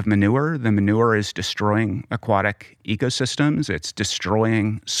amount of manure. The manure is destroying aquatic ecosystems. It's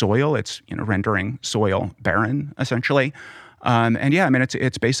destroying soil. It's rendering soil barren, essentially. And yeah, I mean,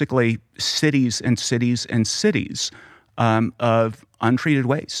 it's basically cities and cities and cities of untreated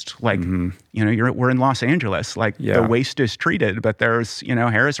waste. We're in Los Angeles. The waste is treated, but there's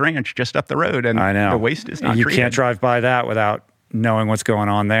Harris Ranch just up the road, and the waste is not treated. You can't drive by that without knowing what's going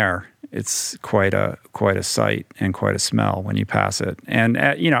on there. It's quite a sight and quite a smell when you pass it. And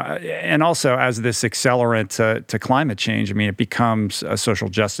and also as this accelerant to climate change, I mean, it becomes a social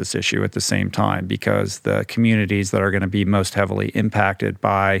justice issue at the same time, because the communities that are going to be most heavily impacted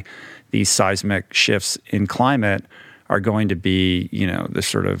by these seismic shifts in climate are going to be, the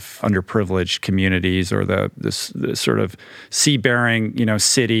sort of underprivileged communities or the sort of sea-bearing,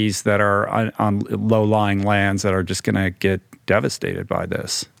 cities that are on low-lying lands that are just going to get devastated by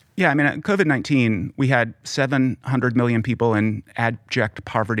this. Yeah, I mean, COVID-19, we had 700 million people in abject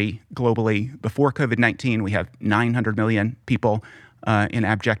poverty globally. Before COVID-19, we have 900 million people in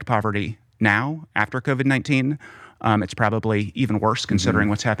abject poverty now after COVID-19. It's probably even worse considering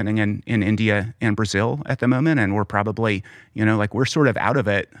what's happening in India and Brazil at the moment. And we're probably, we're sort of out of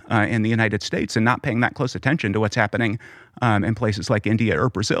it in the United States and not paying that close attention to what's happening in places like India or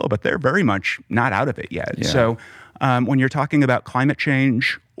Brazil, but they're very much not out of it yet. Yeah. So when you're talking about climate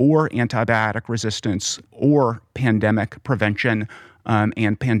change or antibiotic resistance or pandemic prevention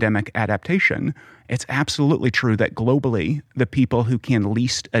and pandemic adaptation, it's absolutely true that globally, the people who can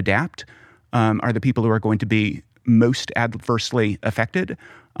least adapt are the people who are going to be most adversely affected.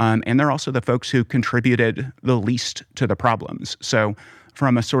 And they're also the folks who contributed the least to the problems. So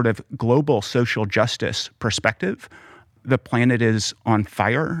from a sort of global social justice perspective, the planet is on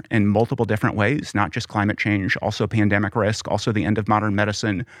fire in multiple different ways, not just climate change, also pandemic risk, also the end of modern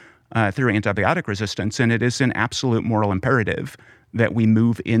medicine through antibiotic resistance. And it is an absolute moral imperative that we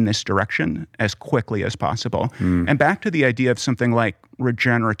move in this direction as quickly as possible. And back to the idea of something like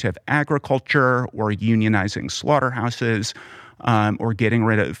regenerative agriculture or unionizing slaughterhouses or getting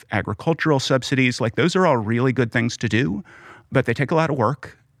rid of agricultural subsidies, those are all really good things to do, but they take a lot of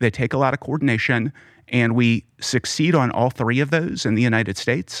work, they take a lot of coordination, and we succeed on all 3 of those in the United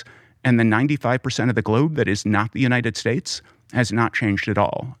States, and the 95% of the globe that is not the United States has not changed at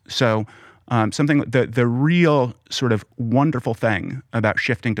all. So The real sort of wonderful thing about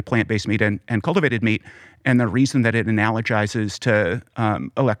shifting to plant-based meat and cultivated meat, and the reason that it analogizes to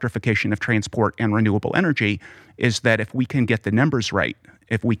electrification of transport and renewable energy, is that if we can get the numbers right,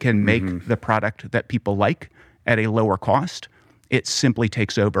 if we can make the product that people like at a lower cost, it simply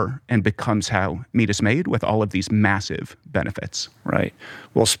takes over and becomes how meat is made with all of these massive benefits. Right.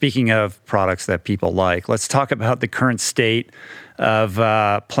 Well, speaking of products that people like, let's talk about the current state of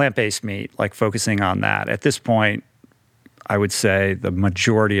plant-based meat, like focusing on that. At this point, I would say the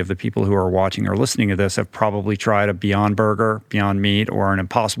majority of the people who are watching or listening to this have probably tried a Beyond Burger, Beyond Meat, or an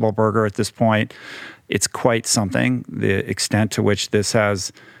Impossible Burger at this point. It's quite something, the extent to which this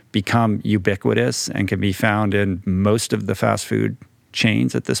has become ubiquitous and can be found in most of the fast food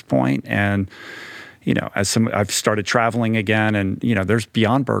chains at this point. And, I've started traveling again, and, there's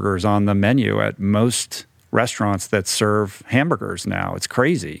Beyond Burgers on the menu at most restaurants that serve hamburgers now. It's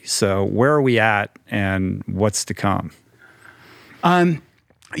crazy. So where are we at and what's to come?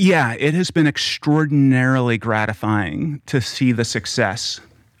 It has been extraordinarily gratifying to see the success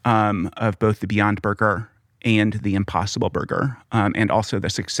of both the Beyond Burger and the Impossible Burger, and also the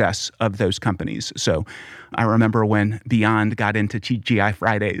success of those companies. So I remember when Beyond got into TGI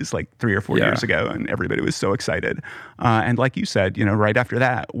Fridays like 3 or 4 years ago, and everybody was so excited. And like you said, right after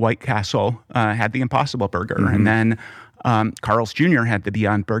that, White Castle had the Impossible Burger, and then Carl's Jr. had the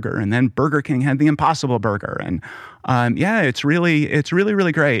Beyond Burger, and then Burger King had the Impossible Burger. And it's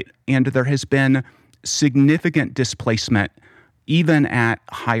really great. And there has been significant displacement even at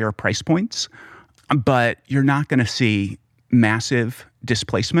higher price points. But you're not going to see massive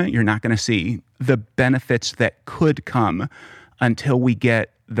displacement. You're not going to see the benefits that could come until we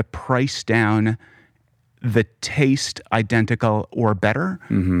get the price down, the taste identical or better,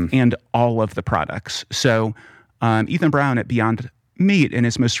 and all of the products. So Ethan Brown at Beyond Meat, in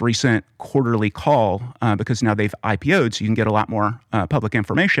his most recent quarterly call, because now they've IPO'd, so you can get a lot more public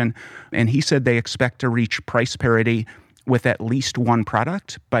information, and he said they expect to reach price parity with at least one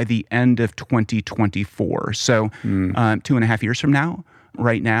product by the end of 2024. So 2.5 years from now.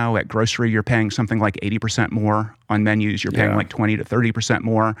 Right now at grocery, you're paying something like 80% more on menus. You're paying like 20 to 30%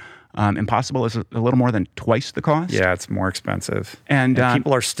 more. Impossible is a little more than twice the cost. Yeah, it's more expensive. And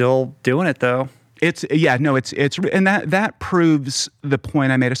people are still doing it though. And that proves the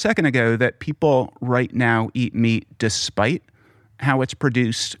point I made a second ago, that people right now eat meat despite how it's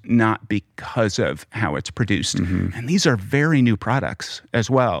produced, not because of how it's produced. And these are very new products as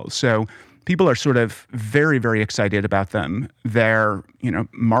well. So people are sort of very, very excited about them. Their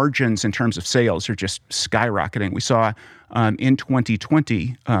margins in terms of sales are just skyrocketing. We saw in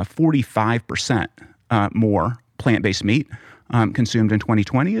 2020, 45% more plant-based meat consumed in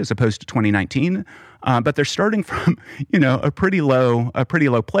 2020 as opposed to 2019. But they're starting from a pretty low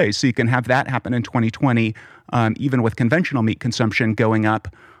place. So you can have that happen in 2020, even with conventional meat consumption going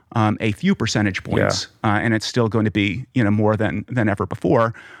up a few percentage points, and it's still going to be more than ever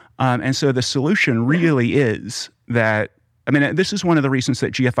before. And so the solution really is that, this is one of the reasons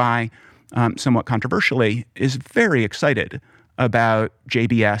that GFI, somewhat controversially, is very excited about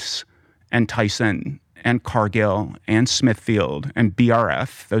JBS and Tyson and Cargill and Smithfield and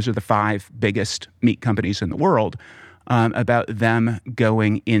BRF. Those are the 5 biggest meat companies in the world, about them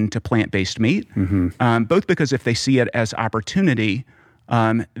going into plant-based meat, both because if they see it as opportunity,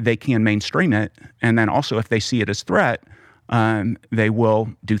 they can mainstream it, and then also if they see it as threat, they will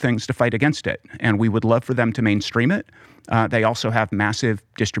do things to fight against it. And we would love for them to mainstream it. They also have massive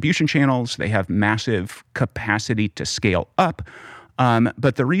distribution channels. They have massive capacity to scale up.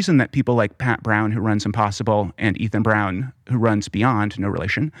 But the reason that people like Pat Brown, who runs Impossible, and Ethan Brown, who runs Beyond, no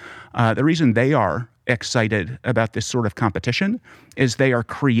relation, the reason they are excited about this sort of competition is they are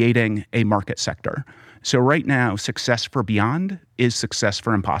creating a market sector. So right now, success for Beyond is success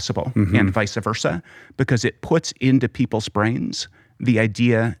for Impossible, and vice versa, because it puts into people's brains the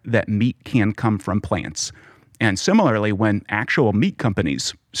idea that meat can come from plants. And similarly, when actual meat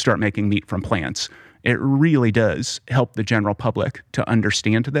companies start making meat from plants, it really does help the general public to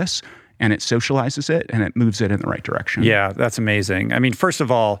understand this, and it socializes it, and it moves it in the right direction. Yeah, that's amazing. First of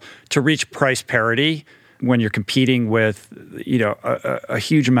all, to reach price parity when you're competing with, a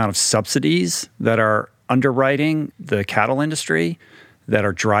huge amount of subsidies that are underwriting the cattle industry, that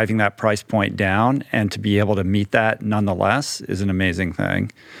are driving that price point down, and to be able to meet that nonetheless is an amazing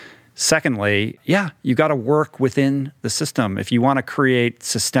thing. Secondly, you got to work within the system. If you want to create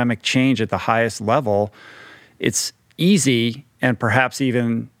systemic change at the highest level, it's easy and perhaps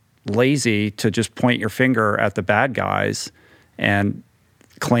even lazy to just point your finger at the bad guys and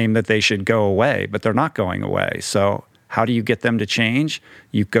claim that they should go away, but they're not going away. So How do you get them to change?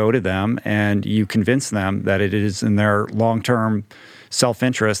 You go to them and you convince them that it is in their long-term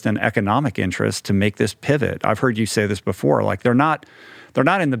self-interest and economic interest to make this pivot. I've heard you say this before. Like they're not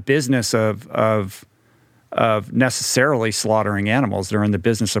in the business of necessarily slaughtering animals. They're in the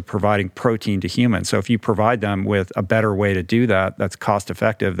business of providing protein to humans. So if you provide them with a better way to do that, that's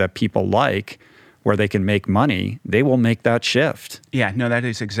cost-effective, that people like, where they can make money, they will make that shift. Yeah, no, that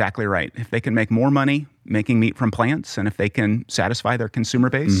is exactly right. If they can make more money making meat from plants, and if they can satisfy their consumer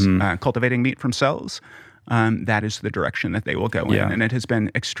base, cultivating meat from cells, that is the direction that they will go in. And it has been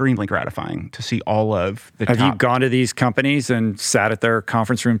extremely gratifying to see all of the Have you gone to these companies and sat at their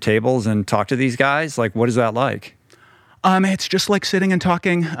conference room tables and talked to these guys? Like, what is that like? It's just like sitting and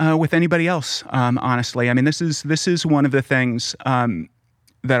talking with anybody else, honestly. I mean, this is one of the things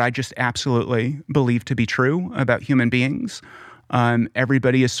that I just absolutely believe to be true about human beings.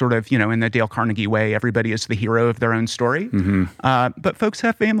 Everybody is sort of, in the Dale Carnegie way, everybody is the hero of their own story. But folks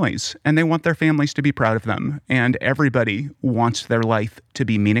have families, and they want their families to be proud of them. And everybody wants their life to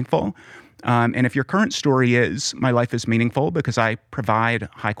be meaningful. And if your current story is, my life is meaningful because I provide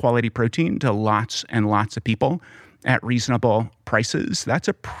high-quality protein to lots and lots of people at reasonable prices, that's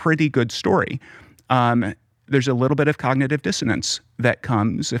a pretty good story. There's a little bit of cognitive dissonance that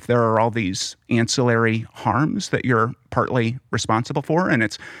comes if there are all these ancillary harms that you're partly responsible for. And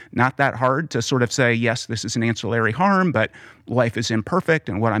it's not that hard to sort of say, yes, this is an ancillary harm, but life is imperfect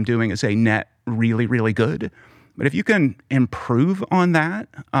and what I'm doing is a net really, really good. But if you can improve on that,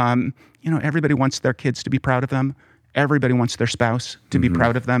 everybody wants their kids to be proud of them. Everybody wants their spouse to be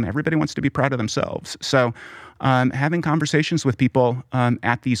proud of them. Everybody wants to be proud of themselves. So having conversations with people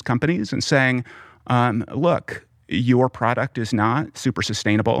at these companies and saying, look, your product is not super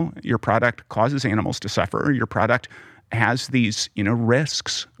sustainable. Your product causes animals to suffer. Your product has these,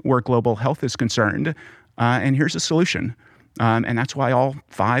 risks where global health is concerned. And here's a solution. And that's why all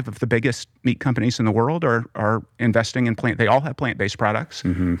 5 of the biggest meat companies in the world are investing in they all have plant-based products.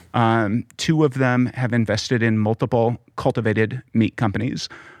 2 of them have invested in multiple cultivated meat companies.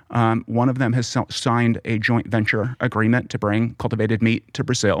 One of them has signed a joint venture agreement to bring cultivated meat to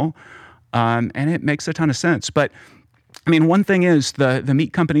Brazil. And it makes a ton of sense. But, I mean, one thing is the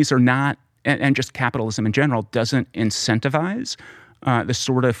meat companies are not, and just capitalism in general, doesn't incentivize the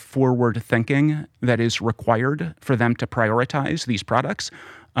sort of forward thinking that is required for them to prioritize these products.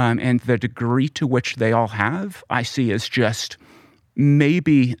 And the degree to which they all have, I see as just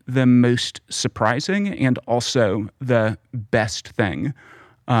maybe the most surprising and also the best thing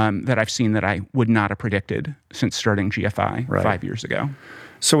that I've seen that I would not have predicted since starting GFI 5 years ago.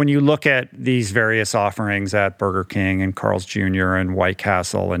 So when you look at these various offerings at Burger King and Carl's Jr. and White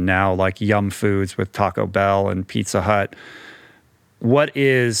Castle and now like Yum Foods with Taco Bell and Pizza Hut, what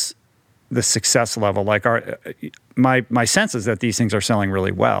is the success level? Like my sense is that these things are selling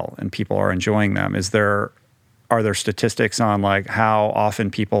really well and people are enjoying them. Are there statistics on like how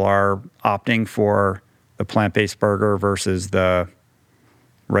often people are opting for the plant-based burger versus the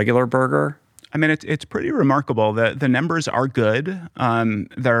regular burger? I mean, it's pretty remarkable. The numbers are good.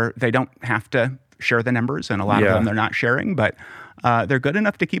 They don't have to share the numbers, and a lot of them they're not sharing, but they're good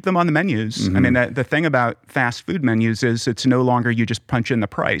enough to keep them on the menus. I mean, the thing about fast food menus is it's no longer you just punch in the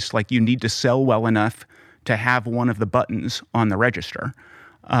price. Like you need to sell well enough to have one of the buttons on the register.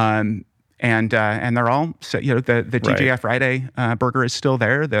 And they're all, the TGI Friday burger is still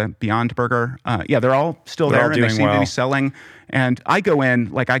there. The Beyond Burger, they're all still there, and they seem to be selling. And I go in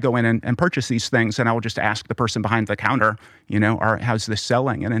and purchase these things, and I will just ask the person behind the counter, how's this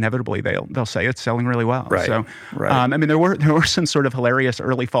selling? And inevitably they'll say it's selling really well. Right. So, I mean, there were some sort of hilarious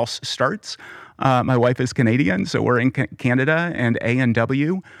early false starts. My wife is Canadian, so we're in Canada, and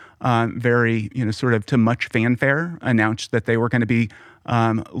A&W, very, sort of to much fanfare, announced that they were going to be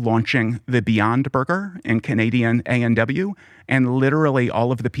launching the Beyond Burger in Canadian A&W, and literally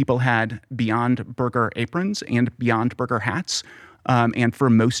all of the people had Beyond Burger aprons and Beyond Burger hats. And for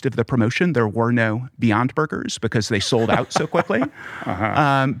most of the promotion, there were no Beyond Burgers because they sold out so quickly.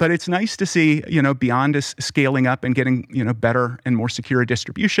 But it's nice to see, Beyond is scaling up and getting, better and more secure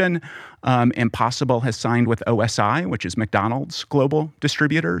distribution. Impossible has signed with OSI, which is McDonald's global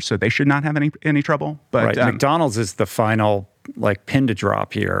distributor, so they should not have any trouble. But McDonald's is the final pin to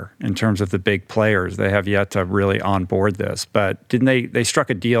drop here in terms of the big players. They have yet to really onboard this, but didn't they struck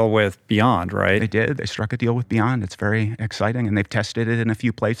a deal with Beyond, right? They did. They struck a deal with Beyond. It's very exciting, and they've tested it in a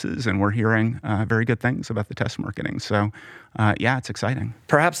few places, and we're hearing very good things about the test marketing. So, it's exciting.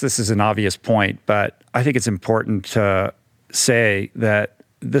 Perhaps this is an obvious point, but I think it's important to say that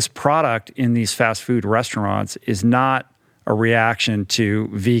this product in these fast food restaurants is not a reaction to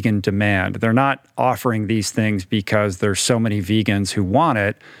vegan demand. They're not offering these things because there's so many vegans who want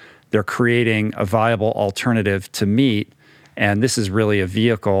it. They're creating a viable alternative to meat. And this is really a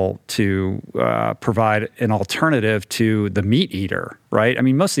vehicle to provide an alternative to the meat eater, right? I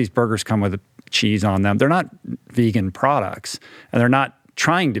mean, most of these burgers come with cheese on them. They're not vegan products, and they're not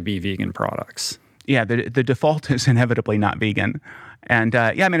trying to be vegan products. Yeah, the default is inevitably not vegan. And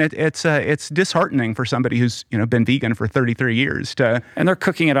it's disheartening for somebody who's been vegan for 33 years to. And they're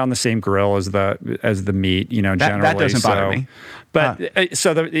cooking it on the same grill as the meat, generally. That doesn't bother me. But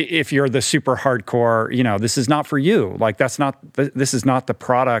if you're the super hardcore, this is not for you. Like this is not the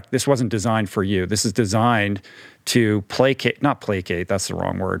product. This wasn't designed for you. This is designed to not placate. That's the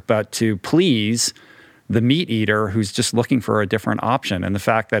wrong word, but to please the meat eater who's just looking for a different option. And the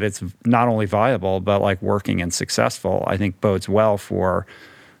fact that it's not only viable, but like working and successful, I think bodes well for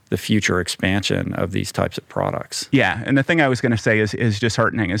the future expansion of these types of products. Yeah. And the thing I was going to say is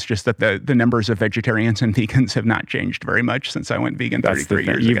disheartening is just that the numbers of vegetarians and vegans have not changed very much since I went vegan 33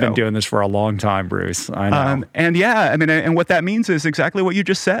 years ago. You've been doing this for a long time, Bruce. I know. And what that means is exactly what you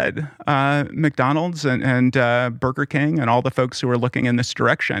just said. McDonald's and Burger King and all the folks who are looking in this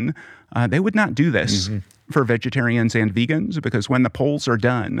direction, they would not do this for vegetarians and vegans, because when the polls are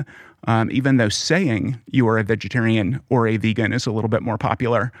done, even though saying you are a vegetarian or a vegan is a little bit more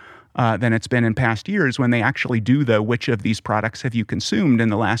popular than it's been in past years, when they actually do which of these products have you consumed in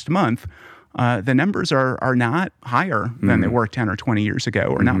the last month, the numbers are not higher than they were 10 or 20 years ago,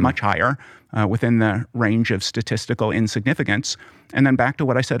 or not much higher, within the range of statistical insignificance. And then back to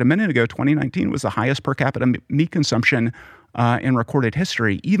what I said a minute ago, 2019 was the highest per capita meat consumption in recorded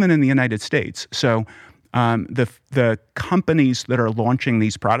history, even in the United States. So the companies that are launching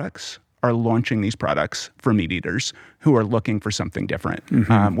these products are launching these products for meat eaters who are looking for something different,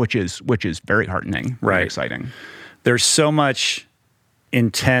 which is very heartening, very exciting. There's so much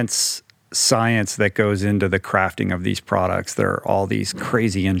intense science that goes into the crafting of these products. There are all these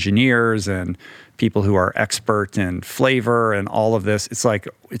crazy engineers and people who are expert in flavor and all of this.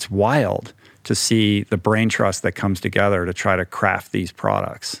 It's wild to see the brain trust that comes together to try to craft these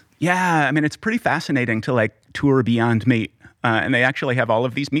products. Yeah, I mean, it's pretty fascinating to tour Beyond Meat. And they actually have all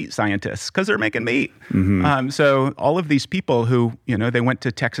of these meat scientists because they're making meat. So all of these people who, they went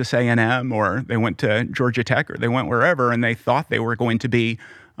to Texas A&M or they went to Georgia Tech or they went wherever, and they thought they were going to be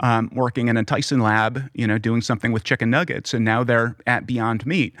working in a Tyson lab, doing something with chicken nuggets. And now they're at Beyond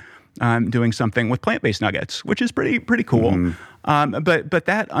Meat doing something with plant-based nuggets, which is pretty cool. But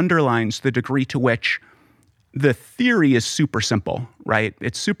that underlines the degree to which the theory is super simple, right?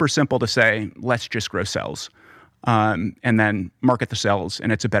 It's super simple to say, let's just grow cells and then market the cells,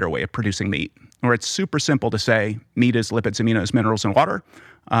 and it's a better way of producing meat. Or it's super simple to say, meat is lipids, aminos, minerals, and water.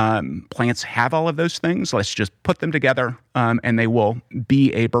 Plants have all of those things. Let's just put them together, and they will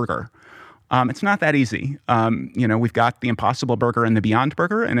be a burger. It's not that easy. We've got the Impossible Burger and the Beyond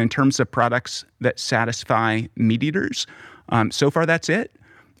Burger, and in terms of products that satisfy meat eaters, so far that's it,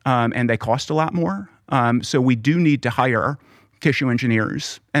 and they cost a lot more. So we do need to hire tissue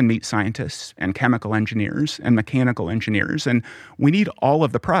engineers and meat scientists and chemical engineers and mechanical engineers. And we need all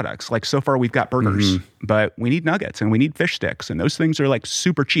of the products. Like so far we've got burgers, but we need nuggets and we need fish sticks. And those things are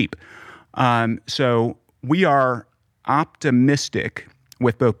super cheap. So we are optimistic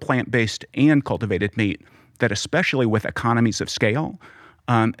with both plant-based and cultivated meat that especially with economies of scale,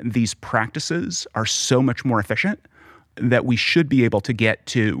 these practices are so much more efficient that we should be able to get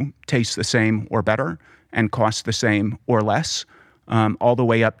to taste the same or better and cost the same or less, all the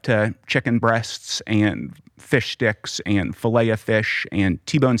way up to chicken breasts and fish sticks and filet of fish and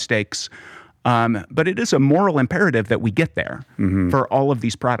T-bone steaks. But it is a moral imperative that we get there for all of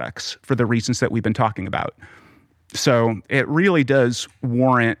these products for the reasons that we've been talking about. So it really does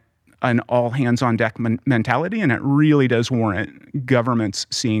warrant an all-hands-on-deck mentality, and it really does warrant governments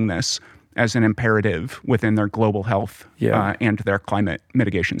seeing this as an imperative within their global health and their climate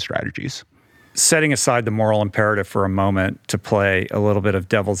mitigation strategies. Setting aside the moral imperative for a moment to play a little bit of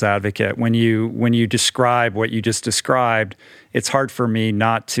devil's advocate, when you describe what you just described, it's hard for me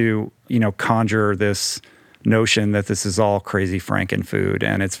not to, conjure this notion that this is all crazy Frankenfood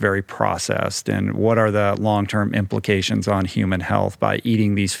and it's very processed. And what are the long-term implications on human health by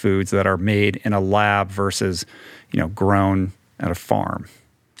eating these foods that are made in a lab versus, grown at a farm?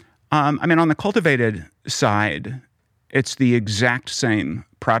 On the cultivated side, it's the exact same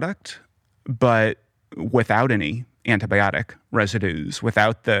product, but without any antibiotic residues,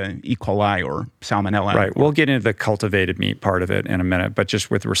 without the E. coli or salmonella. Right. We'll get into the cultivated meat part of it in a minute, but just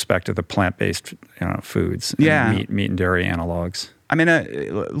with respect to the plant-based foods, and meat and dairy analogs. I mean,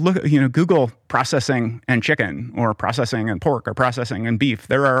 look, Google processing and chicken, or processing and pork, or processing and beef.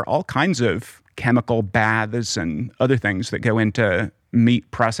 There are all kinds of chemical baths and other things that go into meat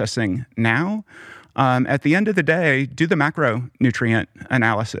processing now. At the end of the day, do the macronutrient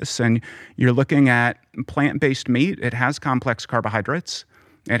analysis, and you're looking at plant-based meat. It has complex carbohydrates.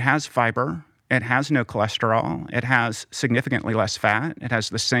 It has fiber. It has no cholesterol. It has significantly less fat. It has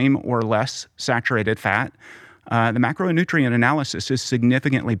the same or less saturated fat. The macronutrient analysis is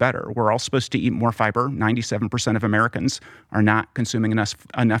significantly better. We're all supposed to eat more fiber. 97% of Americans are not consuming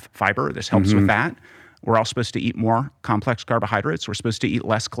enough fiber. This helps with that. We're all supposed to eat more complex carbohydrates. We're supposed to eat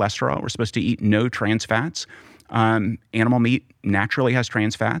less cholesterol. We're supposed to eat no trans fats. Animal meat naturally has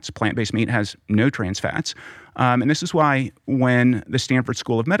trans fats. Plant-based meat has no trans fats. And this is why when the Stanford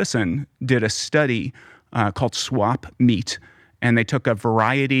School of Medicine did a study called Swap Meat, and they took a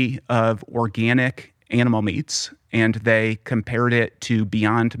variety of organic animal meats and they compared it to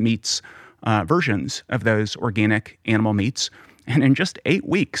Beyond Meat's versions of those organic animal meats. And in just 8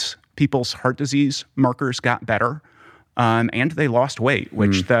 weeks, people's heart disease markers got better. And they lost weight,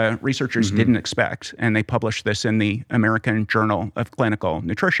 which the researchers didn't expect. And they published this in the American Journal of Clinical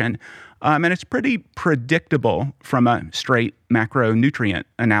Nutrition. And it's pretty predictable from a straight macronutrient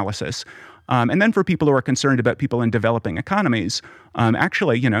analysis. And then for people who are concerned about people in developing economies,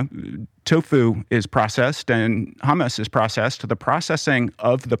 actually, tofu is processed and hummus is processed. The processing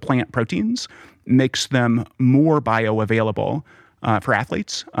of the plant proteins makes them more bioavailable for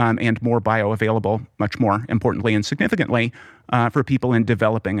athletes, and more bioavailable, much more importantly and significantly, for people in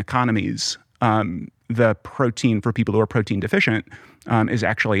developing economies. The protein for people who are protein deficient is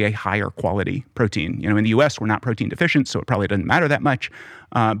actually a higher quality protein. In the U.S., we're not protein deficient, so it probably doesn't matter that much.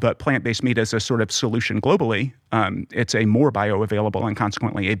 But plant-based meat is a sort of solution globally. It's a more bioavailable and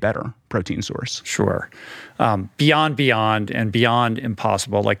consequently a better protein source. Sure. Beyond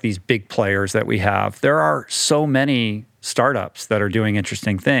Impossible, like these big players that we have, there are so many startups that are doing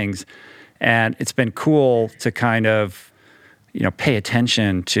interesting things. And it's been cool to kind of pay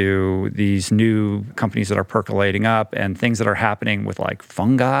attention to these new companies that are percolating up and things that are happening with like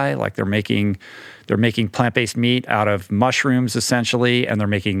fungi, like they're making plant-based meat out of mushrooms essentially, and they're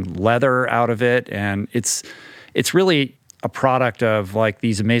making leather out of it. And it's really a product of like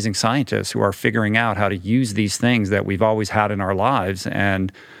these amazing scientists who are figuring out how to use these things that we've always had in our lives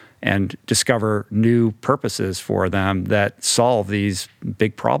and discover new purposes for them that solve these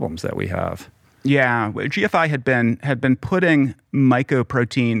big problems that we have. Yeah, GFI had been putting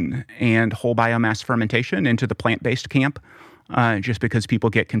mycoprotein and whole biomass fermentation into the plant-based camp, just because people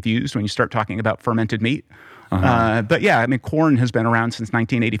get confused when you start talking about fermented meat. But yeah, I mean, corn has been around since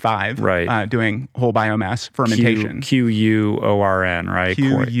 1985, right? Doing whole biomass fermentation. QUORN, right?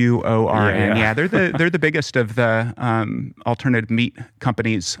 QUORN. Yeah, they're the biggest of the alternative meat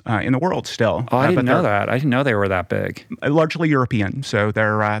companies in the world still. Oh, I didn't know that. I didn't know they were that big. Largely European, so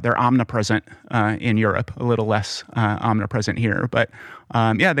they're omnipresent in Europe. A little less omnipresent here, but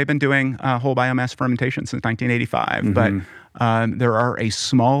yeah, they've been doing whole biomass fermentation since 1985. But there are a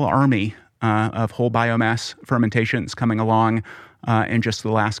small army of whole biomass fermentations coming along in just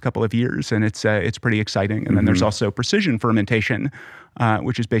the last couple of years, and it's pretty exciting. And then there's also precision fermentation,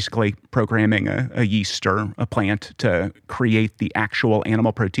 which is basically programming a yeast or a plant to create the actual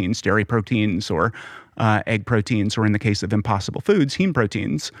animal proteins, dairy proteins, or egg proteins, or in the case of Impossible Foods, heme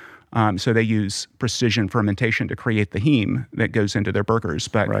proteins. So they use precision fermentation to create the heme that goes into their burgers.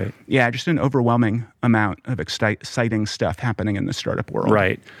 But yeah, just an overwhelming amount of exciting stuff happening in the startup world.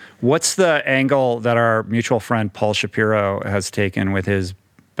 Right. What's the angle that our mutual friend Paul Shapiro has taken with his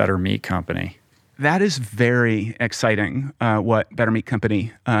Better Meat Company? That is very exciting, what Better Meat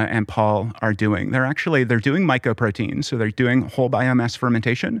Company and Paul are doing. They're doing mycoproteins, so they're doing whole biomass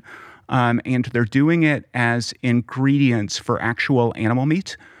fermentation, and they're doing it as ingredients for actual animal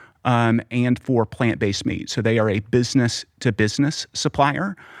meat. And for plant-based meat. So they are a business-to-business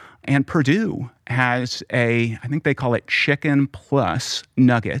supplier. And Purdue has I think they call it Chicken Plus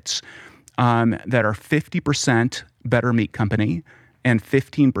nuggets that are 50% Better Meat Company and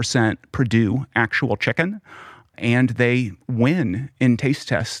 15% Purdue actual chicken. And they win in taste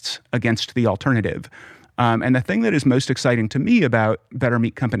tests against the alternative. And the thing that is most exciting to me about Better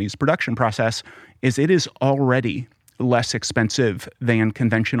Meat Company's production process is it is already less expensive than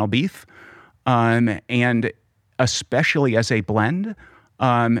conventional beef. And especially as a blend,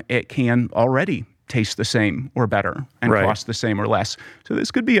 it can already taste the same or better and cost the same or less. So this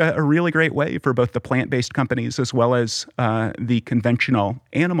could be a really great way for both the plant-based companies as well as the conventional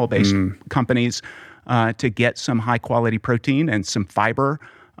animal-based companies to get some high-quality protein and some fiber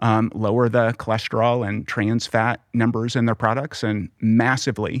lower the cholesterol and trans fat numbers in their products, and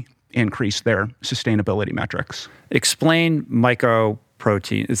massively increase their sustainability metrics. Explain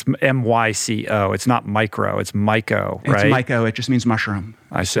mycoprotein. It's MYCO. It's not micro. It's myco, right? It's myco. It just means mushroom.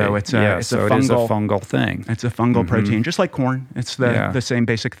 I see. So it's a it is a fungal thing. It's a fungal protein, just like corn. It's the same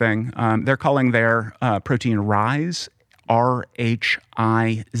basic thing. They're calling their protein RHIZE, RHIZE.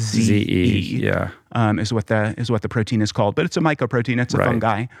 Is what the protein is called. But it's a mycoprotein. It's a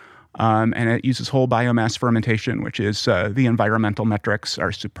fungi. And it uses whole biomass fermentation, which is the environmental metrics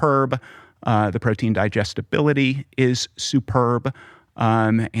are superb. The protein digestibility is superb.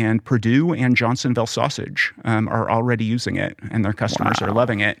 And Purdue and Johnsonville Sausage are already using it, and their customers are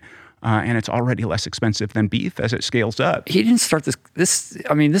loving it. And it's already less expensive than beef as it scales up. He didn't start this.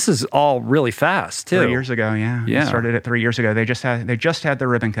 This is all really fast too. 3 years ago, yeah. He started it 3 years ago. They just had the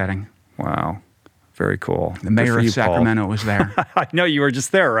ribbon cutting. Wow. Very cool. The mayor of Sacramento was there. I know you were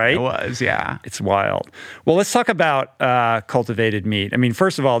just there, right? I was, yeah. It's wild. Well, let's talk about cultivated meat. I mean,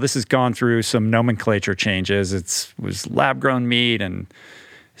 first of all, this has gone through some nomenclature changes. It was lab-grown meat and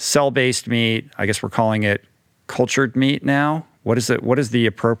cell-based meat. I guess we're calling it cultured meat now. What is it? What is the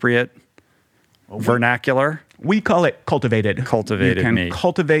appropriate vernacular? We call it cultivated. Cultivated meat. You can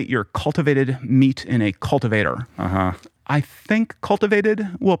cultivate your cultivated meat in a cultivator. Uh-huh. I think cultivated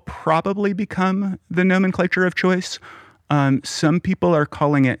will probably become the nomenclature of choice. Some people are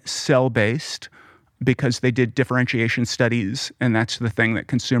calling it cell-based because they did differentiation studies, and that's the thing that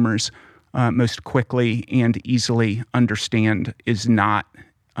consumers most quickly and easily understand is not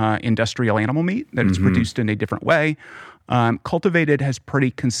industrial animal meat, that it's produced in a different way. Cultivated has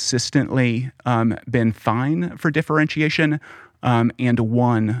pretty consistently been fine for differentiation. And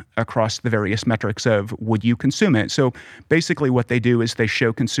won across the various metrics of would you consume it. So basically what they do is they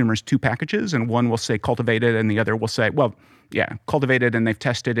show consumers two packages, and one will say cultivated and the other will say, well, yeah, cultivated, and they've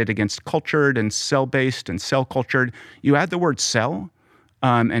tested it against cultured and cell-based and cell-cultured. You add the word cell,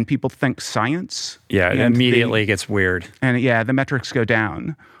 and people think science. Yeah, it immediately gets weird. And the metrics go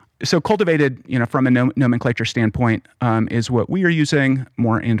down. So cultivated, from a nomenclature standpoint, is what we are using.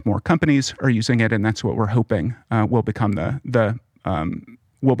 More and more companies are using it, and that's what we're hoping will become the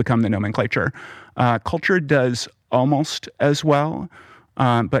nomenclature. Cultured does almost as well,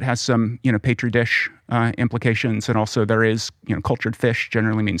 but has some petri dish implications, and also there is cultured fish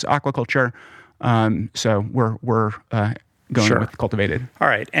generally means aquaculture. So we're going with cultivated. All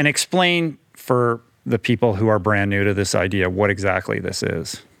right, and explain for the people who are brand new to this idea what exactly this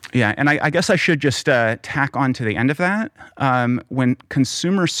is. Yeah, and I guess I should just tack on to the end of that. When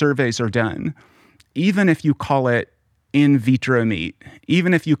consumer surveys are done, even if you call it in vitro meat,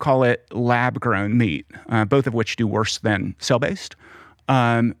 even if you call it lab-grown meat, both of which do worse than cell-based,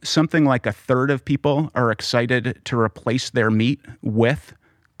 something like a third of people are excited to replace their meat with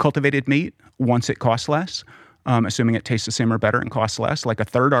cultivated meat once it costs less, assuming it tastes the same or better and costs less. Like a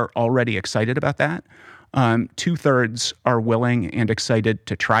third are already excited about that. 2/3 are willing and excited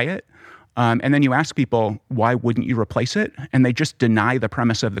to try it. And then you ask people, why wouldn't you replace it? And they just deny the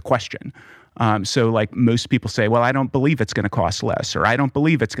premise of the question. So like most people say, well, I don't believe it's going to cost less, or I don't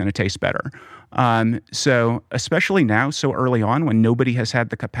believe it's going to taste better. So especially now, so early on, when nobody has had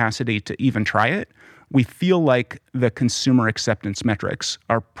the capacity to even try it, we feel like the consumer acceptance metrics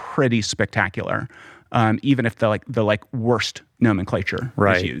are pretty spectacular. Even if the worst nomenclature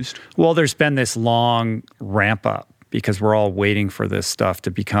is used. Well, there's been this long ramp up because we're all waiting for this stuff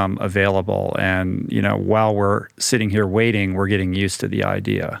to become available. And, while we're sitting here waiting, we're getting used to the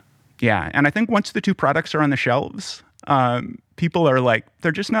idea. Yeah. And I think once the two products are on the shelves, people are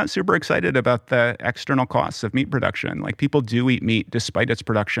they're just not super excited about the external costs of meat production. Like people do eat meat despite its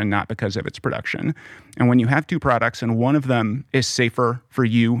production, not because of its production. And when you have two products and one of them is safer for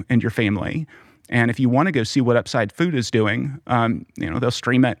you and your family, and if you want to go see what Upside Food is doing, they'll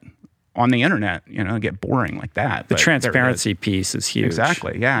stream it on the internet, get boring like that. The transparency piece is huge.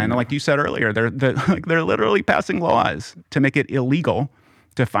 Exactly, yeah. And like you said earlier, they're literally passing laws to make it illegal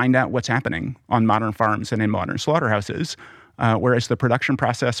to find out what's happening on modern farms and in modern slaughterhouses. Whereas the production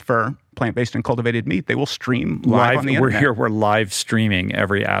process for plant-based and cultivated meat, they will stream live on the internet. We're live streaming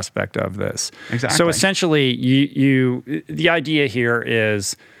every aspect of this. Exactly. So essentially, the idea here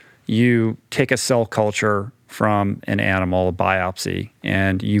is you take a cell culture from an animal, a biopsy,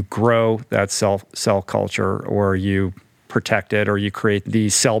 and you grow that cell culture, or you protect it, or you create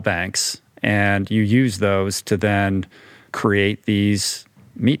these cell banks, and you use those to then create these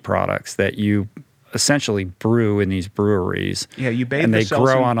meat products that you essentially brew in these breweries. Yeah, you bathe and the they cells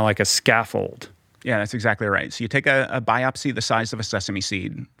grow on a scaffold. Yeah, that's exactly right. So you take a biopsy the size of a sesame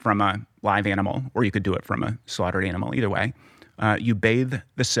seed from a live animal, or you could do it from a slaughtered animal, either way. You bathe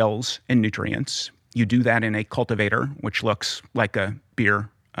the cells in nutrients. You do that in a cultivator, which looks like a beer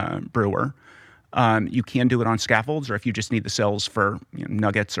brewer. You can do it on scaffolds, or if you just need the cells for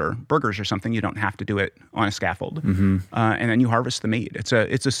nuggets or burgers or something, you don't have to do it on a scaffold. And then you harvest the meat. It's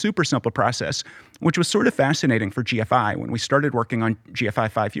a super simple process, which was sort of fascinating for GFI. When we started working on GFI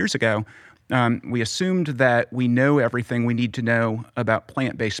 5 years ago, we assumed that we know everything we need to know about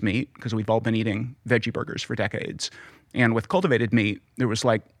plant-based meat because we've all been eating veggie burgers for decades. And with cultivated meat, there was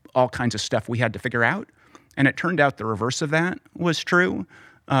like all kinds of stuff we had to figure out. And it turned out the reverse of that was true.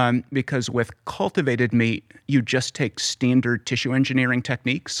 Because with cultivated meat, you just take standard tissue engineering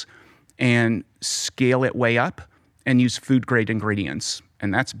techniques and scale it way up and use food-grade ingredients.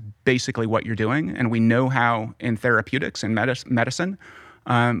 And that's basically what you're doing. And we know how in therapeutics and medicine,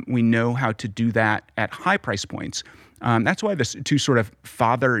 we know how to do that at high price points. That's why the two sort of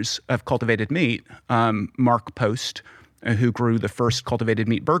fathers of cultivated meat, Mark Post, who grew the first cultivated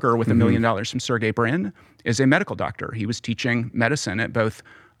meat burger with $1 million from Sergey Brin, is a medical doctor. He was teaching medicine at both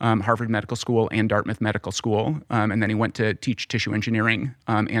Harvard Medical School and Dartmouth Medical School, and then he went to teach tissue engineering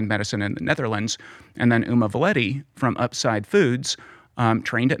and medicine in the Netherlands. And then Uma Valeti from Upside Foods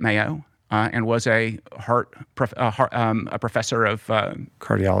trained at Mayo and was a professor of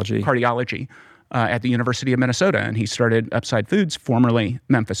cardiology at the University of Minnesota, and he started Upside Foods, formerly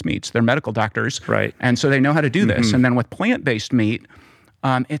Memphis Meats. They're medical doctors, right? And so they know how to do this. And then with plant-based meat,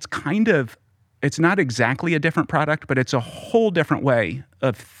 it's not exactly a different product, but it's a whole different way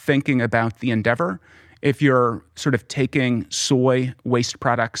of thinking about the endeavor. If you're sort of taking soy waste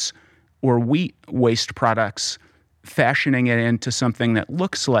products or wheat waste products, fashioning it into something that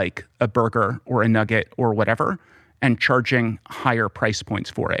looks like a burger or a nugget or whatever, and charging higher price points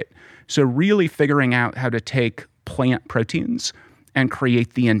for it. So really figuring out how to take plant proteins and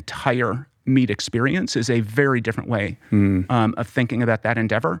create the entire meat experience is a very different way of thinking about that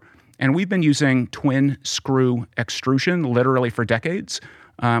endeavor. And we've been using twin screw extrusion literally for decades,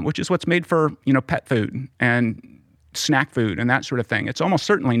 which is what's made for pet food and snack food and that sort of thing. It's almost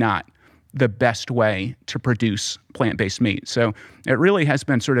certainly not the best way to produce plant-based meat. So it really has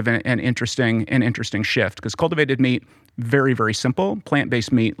been sort of an interesting shift, because cultivated meat, very, very simple.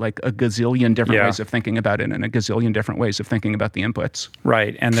 Plant-based meat, like a gazillion different ways of thinking about it and a gazillion different ways of thinking about the inputs.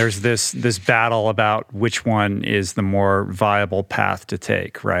 Right. And there's this battle about which one is the more viable path to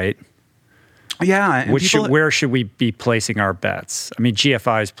take, right? Yeah. Where should we be placing our bets? I mean,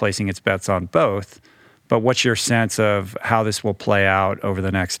 GFI is placing its bets on both, but what's your sense of how this will play out over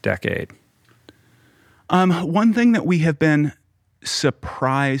the next decade? One thing that we have been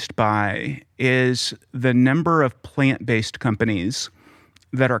surprised by is the number of plant-based companies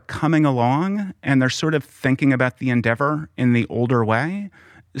that are coming along, and they're sort of thinking about the endeavor in the older way.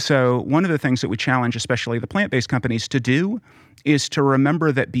 So one of the things that we challenge, especially the plant-based companies, to do is to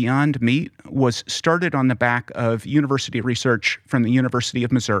remember that Beyond Meat was started on the back of university research from the University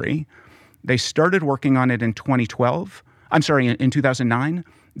of Missouri. They started working on it in 2009.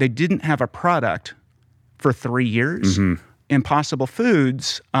 They didn't have a product for 3 years. Impossible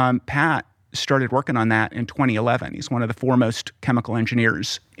Foods, Pat started working on that in 2011. He's one of the foremost chemical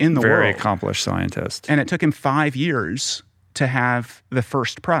engineers in the world. Very accomplished scientist. And it took him 5 years to have the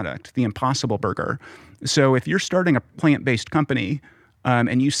first product, the Impossible Burger. So if you're starting a plant-based company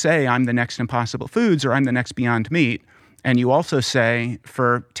and you say, I'm the next Impossible Foods or I'm the next Beyond Meat, and you also say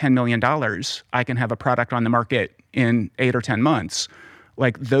for $10 million, I can have a product on the market in 8 or 10 months,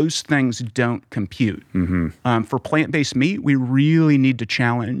 like those things don't compute. For plant-based meat, we really need to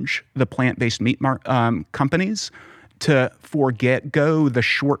challenge the plant-based meat companies to go the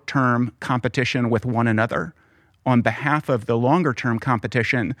short-term competition with one another on behalf of the longer-term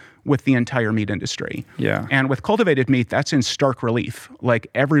competition with the entire meat industry. Yeah. And with cultivated meat, that's in stark relief. Like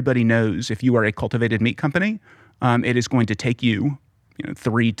everybody knows if you are a cultivated meat company, it is going to take you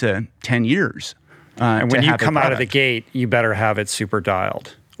 3 to 10 years. And when you come out of the gate, you better have it super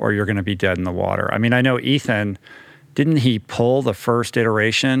dialed or you're going to be dead in the water. I mean, I know Ethan, didn't he pull the first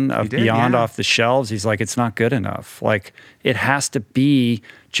iteration of Beyond off the shelves? He's like, it's not good enough. Like, it has to be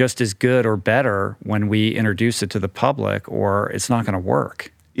just as good or better when we introduce it to the public or it's not going to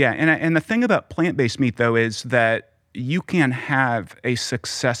work. Yeah, and the thing about plant-based meat, though, is that you can have a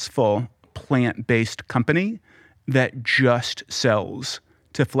successful plant-based company that just sells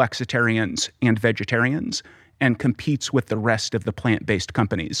to flexitarians and vegetarians and competes with the rest of the plant-based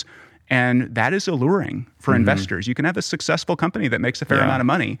companies. And that is alluring for investors. You can have a successful company that makes a fair amount of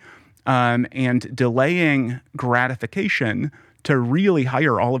money and delaying gratification to really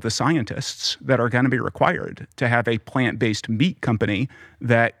hire all of the scientists that are going to be required to have a plant-based meat company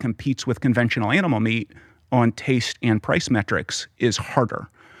that competes with conventional animal meat on taste and price metrics is harder.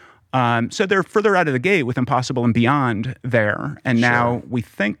 So they're further out of the gate with Impossible and Beyond there. And now we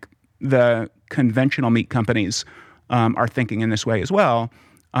think the conventional meat companies are thinking in this way as well.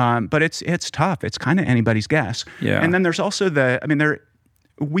 But it's tough. It's kind of anybody's guess. Yeah. And then there's also the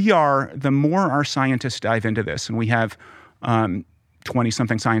more our scientists dive into this, and we have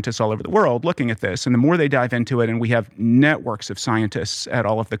 20-something scientists all over the world looking at this, and the more they dive into it, and we have networks of scientists at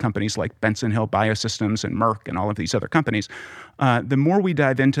all of the companies like Benson Hill Biosystems and Merck and all of these other companies, the more we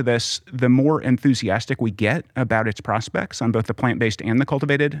dive into this, the more enthusiastic we get about its prospects on both the plant-based and the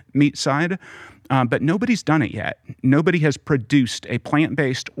cultivated meat side. But nobody's done it yet. Nobody has produced a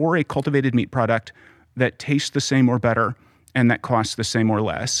plant-based or a cultivated meat product that tastes the same or better and that costs the same or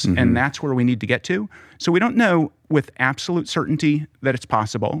less. Mm-hmm. And that's where we need to get to. So we don't know with absolute certainty that it's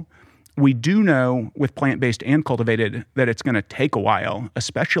possible. We do know with plant-based and cultivated that it's going to take a while,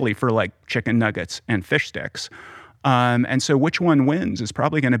 especially for like chicken nuggets and fish sticks. And so which one wins is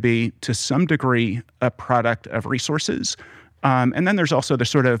probably going to be, to some degree, a product of resources. And then there's also the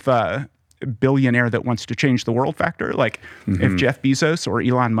sort of billionaire that wants to change the world factor. Like if Jeff Bezos or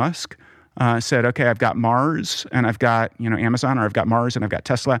Elon Musk said, okay, I've got Mars and I've got, Amazon, or I've got Mars and I've got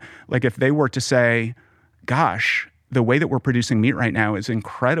Tesla. Like if they were to say, gosh, the way that we're producing meat right now is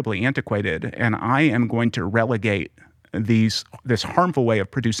incredibly antiquated, and I am going to relegate this harmful way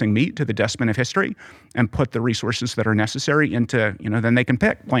of producing meat to the dustbin of history and put the resources that are necessary into, then they can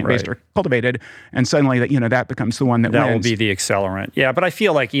pick plant-based or cultivated, and suddenly that becomes the one that wins. That will be the accelerant. Yeah, but I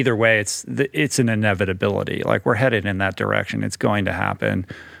feel like either way, it's an inevitability. Like we're headed in that direction. It's going to happen.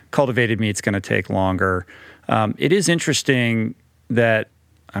 Cultivated meat's going to take longer. It is interesting that,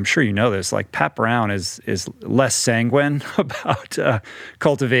 I'm sure you know this, like Pat Brown is less sanguine about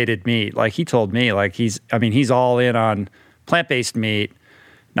cultivated meat. Like he told me, like he's all in on plant-based meat,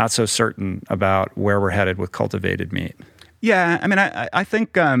 not so certain about where we're headed with cultivated meat. Yeah, I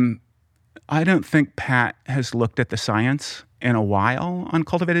think, I don't think Pat has looked at the science in a while on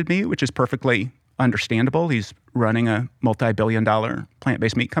cultivated meat, which is perfectly understandable. He's running a multi-billion-dollar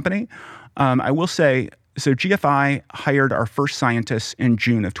plant-based meat company. I will say, so GFI hired our first scientists in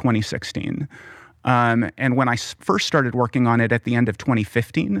June of 2016. And when I first started working on it at the end of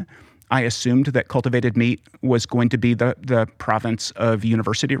 2015, I assumed that cultivated meat was going to be the province of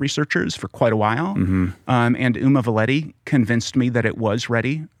university researchers for quite a while. Mm-hmm. And Uma Valetti convinced me that it was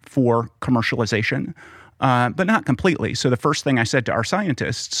ready for commercialization, but not completely. So the first thing I said to our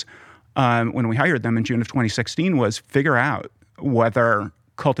scientists when we hired them in June of 2016 was figure out whether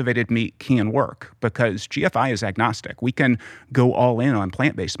cultivated meat can work, because GFI is agnostic. We can go all in on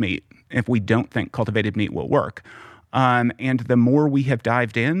plant-based meat if we don't think cultivated meat will work. And the more we have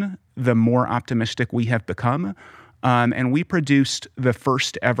dived in, the more optimistic we have become. And we produced the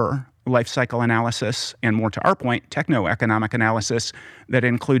first ever life cycle analysis, and more to our point, techno-economic analysis that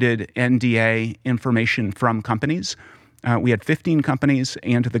included NDA information from companies. We had 15 companies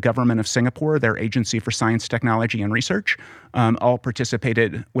and the government of Singapore, their Agency for Science, Technology, and Research, all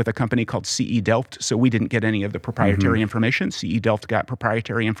participated with a company called CE Delft. So we didn't get any of the proprietary information. CE Delft got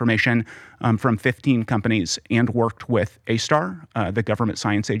proprietary information from 15 companies and worked with ASTAR, the government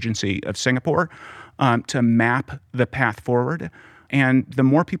science agency of Singapore, to map the path forward. And the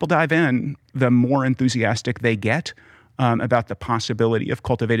more people dive in, the more enthusiastic they get about the possibility of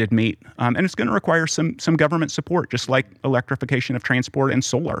cultivated meat. And it's going to require some government support, just like electrification of transport and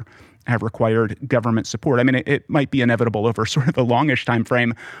solar have required government support. It might be inevitable over sort of the longish time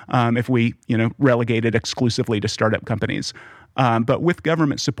frame if we relegate it exclusively to startup companies. But with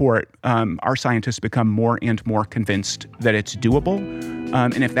government support, our scientists become more and more convinced that it's doable.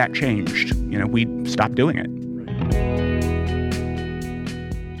 And if that changed, we'd stop doing it.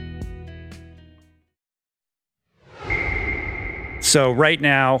 So right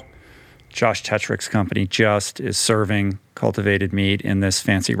now, Josh Tetrick's company Just is serving cultivated meat in this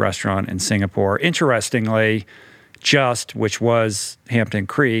fancy restaurant in Singapore. Interestingly, Just, which was Hampton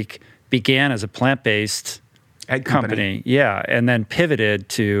Creek, began as a plant-based egg company. Yeah, and then pivoted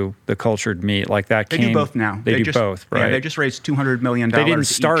to the cultured meat. Like that They do both now. They do both, right? Yeah, they just raised $200 million They didn't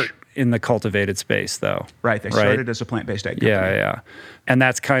start each. In the cultivated space, though. Right, they started as a plant-based egg company. Yeah. And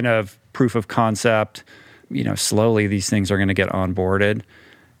that's kind of proof of concept. Slowly these things are going to get onboarded,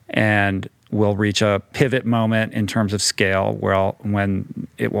 and we'll reach a pivot moment in terms of scale when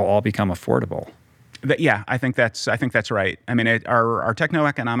it will all become affordable. Yeah, I think that's right. Our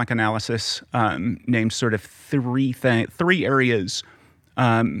techno-economic analysis names sort of three areas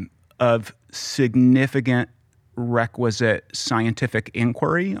of significant requisite scientific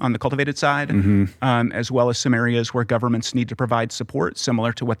inquiry on the cultivated side, as well as some areas where governments need to provide support,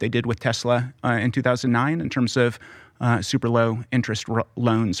 similar to what they did with Tesla in 2009 in terms of super low interest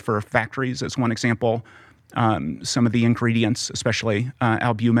loans for factories, as one example. Some of the ingredients, especially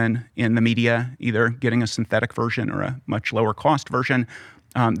albumin in the media, either getting a synthetic version or a much lower cost version,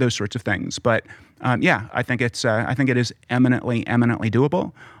 those sorts of things. But I think it is eminently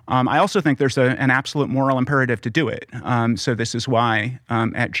doable. I also think there's an absolute moral imperative to do it. So this is why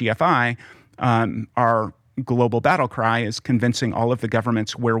at GFI, our global battle cry is convincing all of the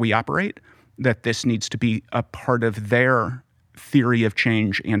governments where we operate that this needs to be a part of their theory of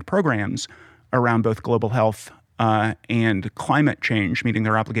change and programs around both global health and climate change, meeting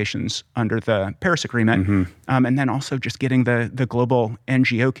their obligations under the Paris Agreement, and then also just getting the global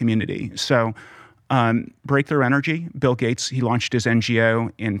NGO community. So Breakthrough Energy, Bill Gates, he launched his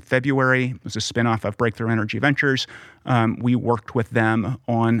NGO in February. It was a spinoff of Breakthrough Energy Ventures. We worked with them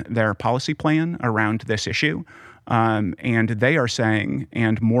on their policy plan around this issue. And they are saying,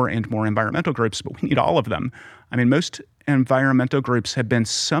 and more environmental groups, but we need all of them. I mean, most environmental groups have been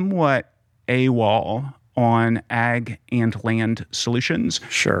somewhat AWOL on ag and land solutions.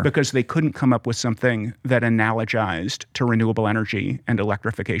 Sure. Because they couldn't come up with something that analogized to renewable energy and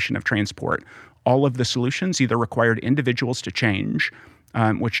electrification of transport. All of the solutions either required individuals to change,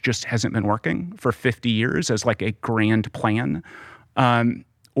 which just hasn't been working for 50 years as like a grand plan,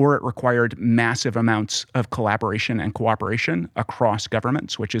 or it required massive amounts of collaboration and cooperation across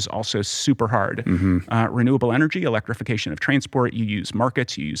governments, which is also super hard. Renewable energy, electrification of transport, you use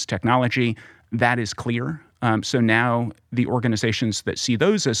markets, you use technology. That is clear. So now the organizations that see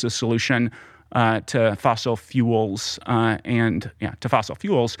those as a solution to fossil fuels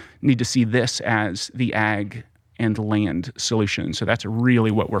need to see this as the ag and land solution. So that's really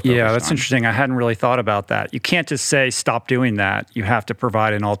what we're focused on. Yeah, that's interesting. I hadn't really thought about that. You can't just say, stop doing that. You have to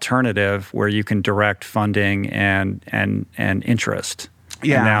provide an alternative where you can direct funding and interest.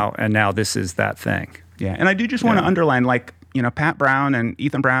 Yeah. And now this is that thing. Yeah, and I do just want to underline, Pat Brown and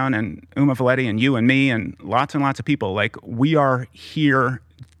Ethan Brown and Uma Valetti and you and me and lots of people, we are here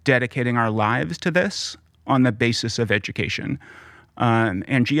dedicating our lives to this on the basis of education.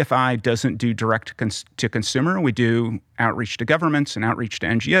 And GFI doesn't do direct to consumer. We do outreach to governments and outreach to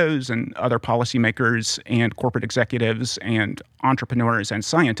NGOs and other policymakers and corporate executives and entrepreneurs and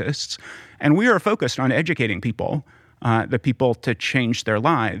scientists. And we are focused on educating people, the people to change their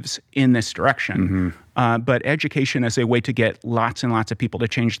lives in this direction. But education as a way to get lots and lots of people to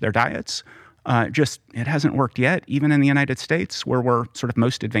change their diets, it hasn't worked yet, even in the United States, where we're sort of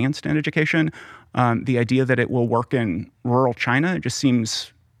most advanced in education. The idea that it will work in rural China just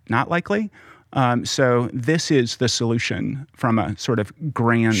seems not likely. So this is the solution from a sort of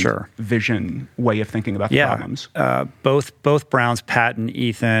grand vision way of thinking about the problems. Both Browns, Pat and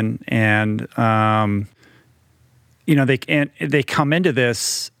Ethan, and they come into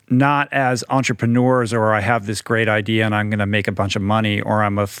this not as entrepreneurs, or I have this great idea and I'm going to make a bunch of money, or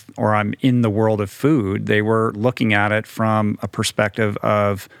I'm in the world of food. They were looking at it from a perspective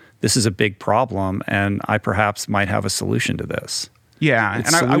of, this is a big problem and I perhaps might have a solution to this. Yeah,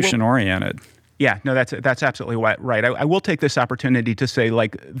 it's solution oriented. Yeah, no, that's absolutely right. I will take this opportunity to say,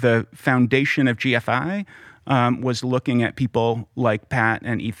 the foundation of GFI was looking at people like Pat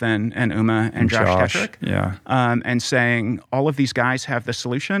and Ethan and Uma and Josh Tetrick, and saying all of these guys have the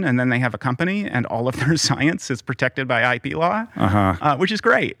solution, and then they have a company, and all of their science is protected by IP law, which is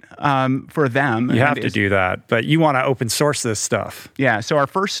great for them. You have to do that, but you want to open source this stuff. Yeah. So our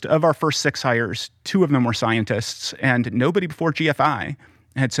first 6 hires, 2 of them were scientists, and nobody before GFI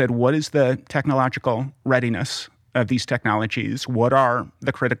had said, what is the technological readiness of these technologies? What are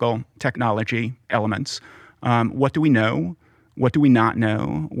the critical technology elements? What do we know? What do we not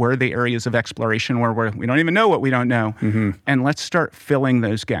know? Where are the areas of exploration where we don't even know what we don't know? And let's start filling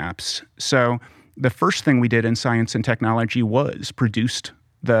those gaps. So the first thing we did in science and technology was produced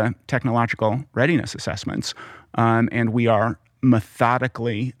the technological readiness assessments. And we are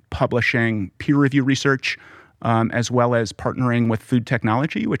methodically publishing peer review research, as well as partnering with Food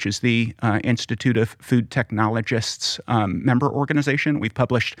Technology, which is the Institute of Food Technologists member organization. We've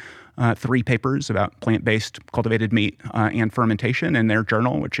published 3 papers about plant-based cultivated meat and fermentation in their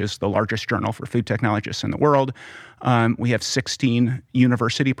journal, which is the largest journal for food technologists in the world. We have 16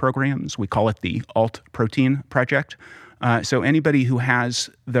 university programs. We call it the Alt Protein Project. So anybody who has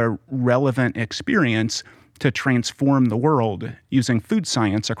the relevant experience to transform the world using food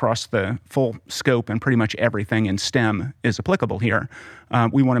science across the full scope and pretty much everything in STEM is applicable here.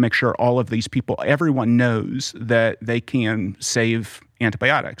 We want to make sure all of these people, everyone knows that they can save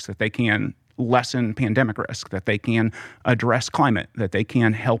antibiotics, that they can lessen pandemic risk, that they can address climate, that they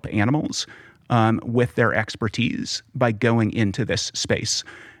can help animals with their expertise by going into this space.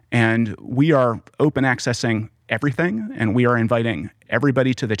 And we are open accessing everything, and we are inviting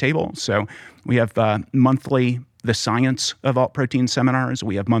everybody to the table. So we have monthly the science of alt protein seminars.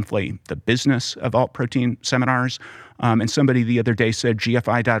 We have monthly the business of alt protein seminars. And somebody the other day said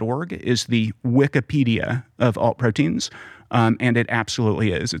gfi.org is the Wikipedia of alt proteins. And it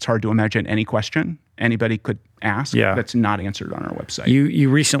absolutely is. It's hard to imagine any question anybody could ask that's not answered on our website. You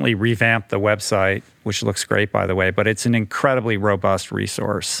recently revamped the website, which looks great, by the way, but it's an incredibly robust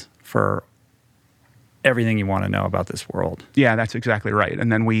resource for everything you want to know about this world. Yeah, that's exactly right.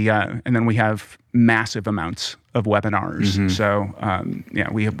 And then we have massive amounts of webinars. Mm-hmm.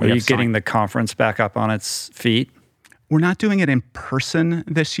 So we have. Are you getting the conference back up on its feet? We're not doing it in person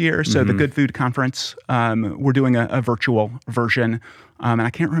this year. So the Good Food Conference, we're doing a virtual version. And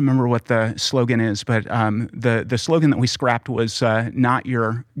I can't remember what the slogan is, but the slogan that we scrapped was not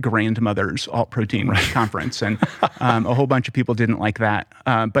your grandmother's alt protein conference. And a whole bunch of people didn't like that.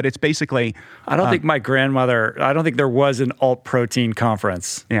 But it's basically... I don't think there was an alt protein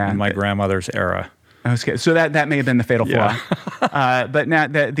conference in my grandmother's era. Okay, so that may have been the fatal flaw. But now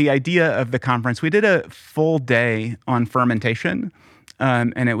the idea of the conference, we did a full day on fermentation,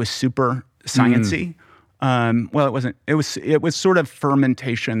 and it was super sciencey. Well, it wasn't. It was sort of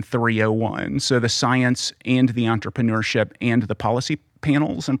fermentation 301. So the science and the entrepreneurship and the policy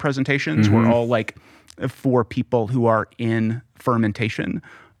panels and presentations were all like for people who are in fermentation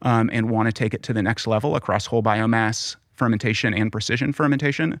and want to take it to the next level across whole biomass fermentation and precision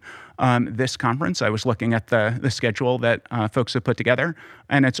fermentation. This conference, I was looking at the schedule that folks have put together,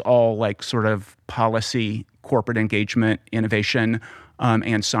 and it's all like sort of policy, corporate engagement, innovation,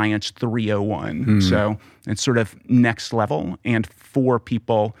 and science 301. So it's sort of next level and for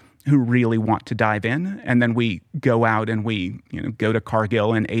people who really want to dive in. And then we go out and we go to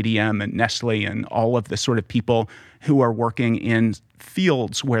Cargill and ADM and Nestle and all of the sort of people who are working in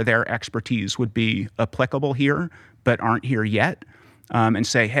fields where their expertise would be applicable here, but aren't here yet, and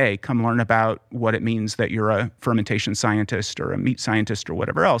say, hey, come learn about what it means that you're a fermentation scientist or a meat scientist or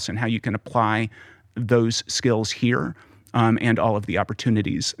whatever else, and how you can apply those skills here and all of the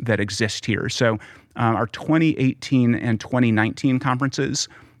opportunities that exist here. So our 2018 and 2019 conferences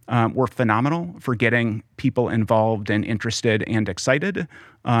were phenomenal for getting people involved and interested and excited.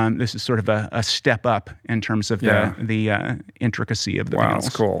 This is sort of a step up in terms of the intricacy of the panels.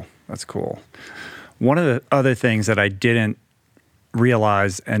 That's cool. One of the other things that I didn't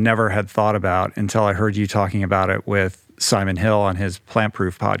realize and never had thought about until I heard you talking about it with Simon Hill on his Plant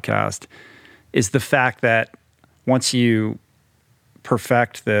Proof podcast is the fact that once you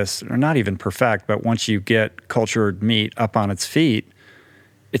perfect this, or not even perfect, but once you get cultured meat up on its feet,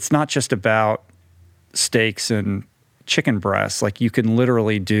 it's not just about steaks and chicken breasts. Like you can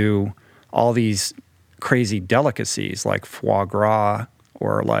literally do all these crazy delicacies like foie gras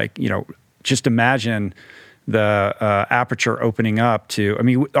or like, just imagine the aperture opening up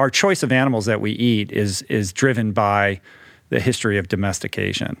to, our choice of animals that we eat is driven by the history of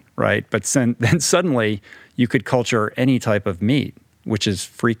domestication, right? But then suddenly you could culture any type of meat, which is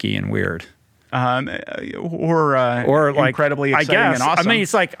freaky and weird. Or like incredibly exciting and awesome.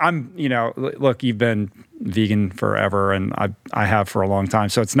 It's like look, you've been vegan forever, and I have for a long time.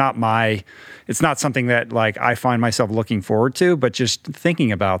 So it's not something that like I find myself looking forward to, but just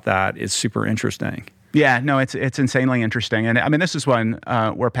thinking about that is super interesting. Yeah, no, it's insanely interesting. And this is one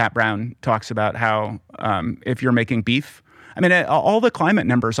where Pat Brown talks about how if you're making beef, all the climate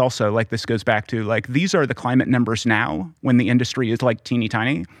numbers also, like this goes back to like, these are the climate numbers now when the industry is like teeny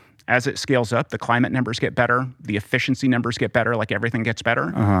tiny. As it scales up, the climate numbers get better, the efficiency numbers get better, like everything gets better.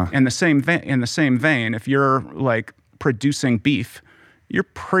 In the same vein, if you're like producing beef, you're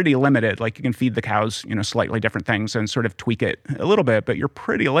pretty limited. Like you can feed the cows, slightly different things and sort of tweak it a little bit, but you're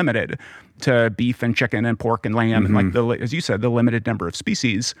pretty limited to beef and chicken and pork and lamb and like as you said, the limited number of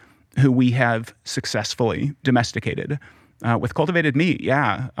species who we have successfully domesticated. With cultivated meat,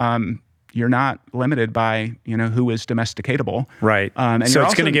 you're not limited by who is domesticatable, right? And so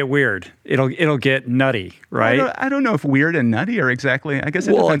it's going to get weird. It'll get nutty, right? I don't know if weird and nutty are exactly. I guess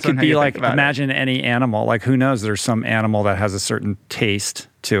it depends it could on how be you like think about imagine any animal. Like who knows? There's some animal that has a certain taste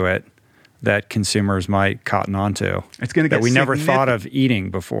to it that consumers might cotton onto. It's going to get that we never thought of eating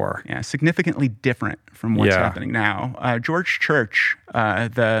before. Yeah, significantly different from what's happening now. George Church,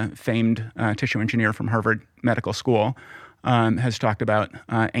 the famed tissue engineer from Harvard Medical School, has talked about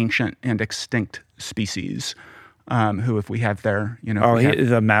ancient and extinct species. who, if we have their,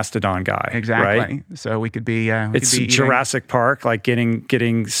 the mastodon guy. Exactly. Right? So we could be. It's Jurassic Park, like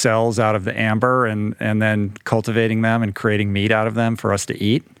getting cells out of the amber and then cultivating them and creating meat out of them for us to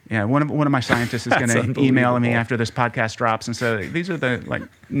eat. Yeah, one of my scientists is going to email me after this podcast drops and say, these are the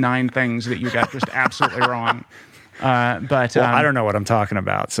 9 things that you got just absolutely wrong. But I don't know what I'm talking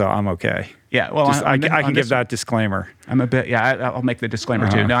about, so I'm okay. Yeah, well, I can give that disclaimer. I'm a bit, I'll make the disclaimer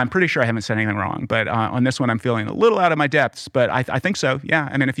too. No, I'm pretty sure I haven't said anything wrong, but on this one, I'm feeling a little out of my depths. But I think so. Yeah,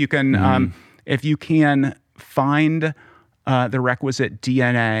 I mean, if you can find the requisite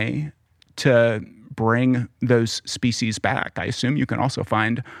DNA to bring those species back, I assume you can also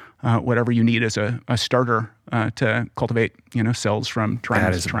find whatever you need as a starter to cultivate, cells from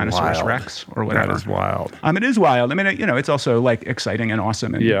Tyrannosaurus Rex or whatever. That is wild. It is wild. I mean, it's also like exciting and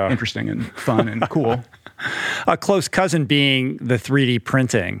awesome and interesting and fun and cool. A close cousin being the 3D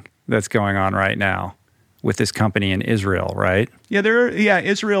printing that's going on right now with this company in Israel, right? Yeah,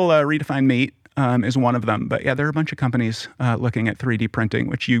 Israel Redefined Meat is one of them. But there are a bunch of companies looking at 3D printing,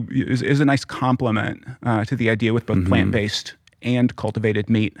 which is a nice complement to the idea with both plant-based and cultivated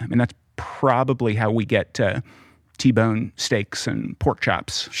meat. I mean, that's probably how we get to T-bone steaks and pork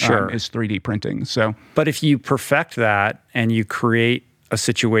chops. Is 3D printing. So, but if you perfect that and you create a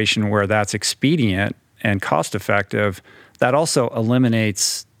situation where that's expedient and cost-effective, that also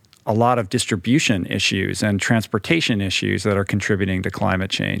eliminates a lot of distribution issues and transportation issues that are contributing to climate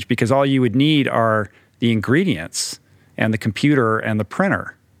change, because all you would need are the ingredients and the computer and the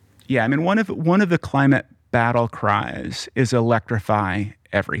printer. Yeah, I mean, one of the climate battle cries is electrify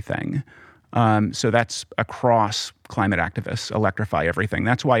everything. So that's across climate activists, electrify everything.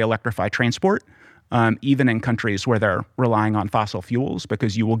 That's why electrify transport, even in countries where they're relying on fossil fuels,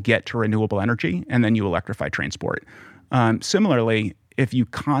 because you will get to renewable energy and then you electrify transport. Similarly, if you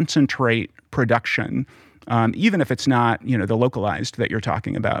concentrate production, even if it's not the localized that you're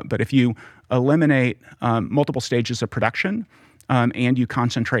talking about, but if you eliminate multiple stages of production and you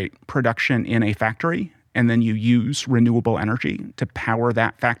concentrate production in a factory, and then you use renewable energy to power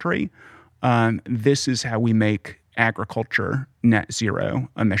that factory, this is how we make agriculture net zero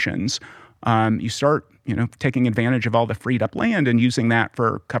emissions. You start, taking advantage of all the freed up land and using that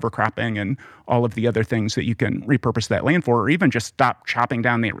for cover cropping and all of the other things that you can repurpose that land for, or even just stop chopping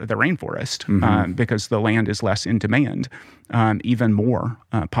down the rainforest because the land is less in demand. Even more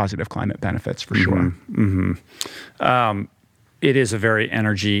positive climate benefits for sure. It is a very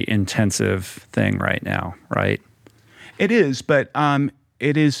energy intensive thing right now, right? It is, but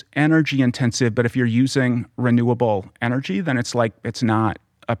it is energy intensive. But if you're using renewable energy, then it's not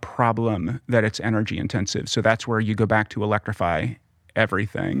a problem that it's energy intensive. So that's where you go back to electrify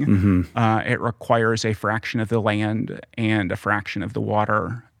everything. It requires a fraction of the land and a fraction of the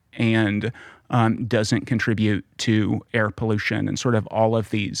water, and doesn't contribute to air pollution and sort of all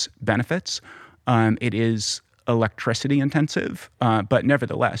of these benefits. It is electricity intensive, but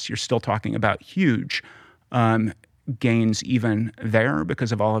nevertheless, you're still talking about huge gains even there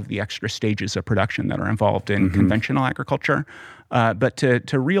because of all of the extra stages of production that are involved in conventional agriculture. But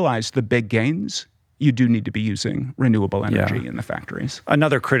to realize the big gains, you do need to be using renewable energy in the factories.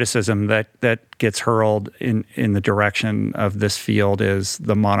 Another criticism that gets hurled in the direction of this field is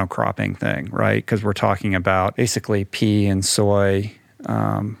the monocropping thing, right? Because we're talking about basically pea and soy.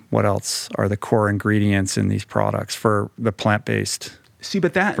 What else are the core ingredients in these products for the plant-based? See,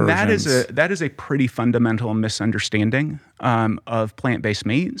 but that is a pretty fundamental misunderstanding of plant-based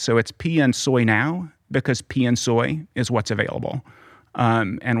meat. So it's pea and soy now because pea and soy is what's available.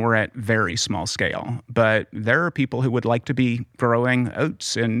 And we're at very small scale. But there are people who would like to be growing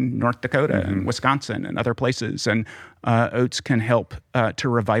oats in North Dakota and Wisconsin and other places. And oats can help to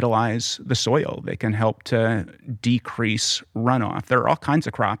revitalize the soil. They can help to decrease runoff. There are all kinds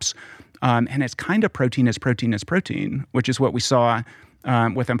of crops. And it's kind of protein is protein is protein, which is what we saw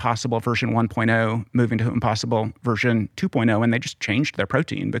with Impossible version 1.0 moving to Impossible version 2.0, and they just changed their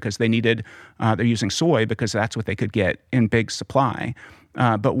protein because they needed, they're using soy because that's what they could get in big supply.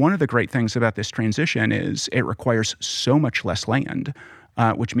 But one of the great things about this transition is it requires so much less land,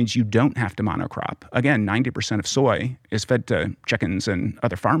 which means you don't have to monocrop. Again, 90% of soy is fed to chickens and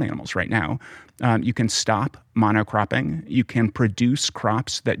other farm animals right now. You can stop monocropping. You can produce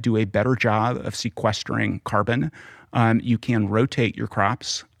crops that do a better job of sequestering carbon. You can rotate your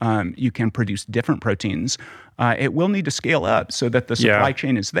crops. You can produce different proteins. It will need to scale up so that the supply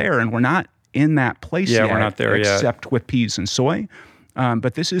chain is there, and we're not in that place yet. We're not there except with peas and soy.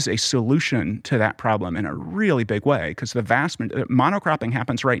 But this is a solution to that problem in a really big way because the vast monocropping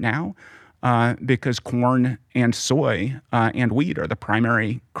happens right now because corn and soy and wheat are the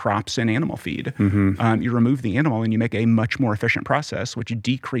primary crops in animal feed. You remove the animal and you make a much more efficient process, which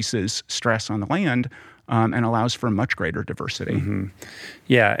decreases stress on the land and allows for much greater diversity.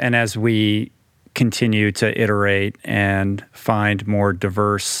 Yeah, and as we continue to iterate and find more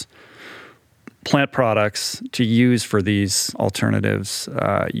diverse plant products to use for these alternatives,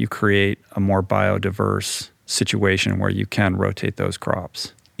 you create a more biodiverse situation where you can rotate those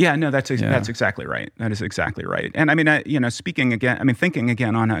crops. Yeah, no, that's exactly right. That is exactly right. And I mean, thinking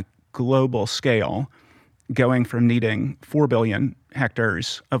again on a global scale, going from needing 4 billion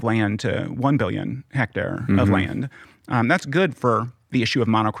hectares of land to 1 billion hectare of land, that's good for the issue of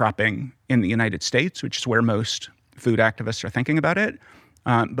monocropping in the United States, which is where most food activists are thinking about it.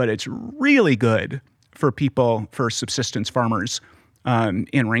 But it's really good for subsistence farmers in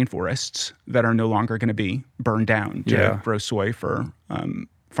rainforests that are no longer going to be burned down to grow soy for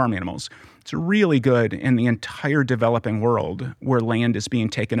farm animals. It's really good in the entire developing world where land is being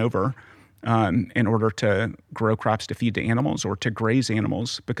taken over in order to grow crops to feed to animals or to graze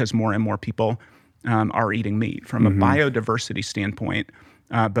animals because more and more people are eating meat. From a biodiversity standpoint,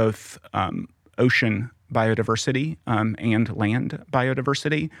 both ocean biodiversity and land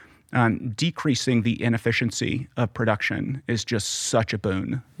biodiversity, decreasing the inefficiency of production is just such a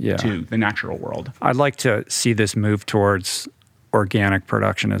boon to the natural world. I'd like to see this move towards organic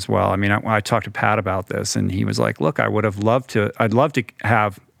production as well. I mean, I talked to Pat about this, and he was like, look, I'd love to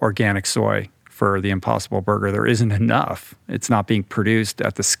have organic soy for the Impossible Burger. There isn't enough. It's not being produced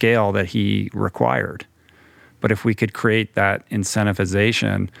at the scale that he required. But if we could create that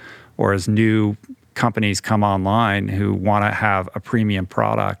incentivization, or as new companies come online who want to have a premium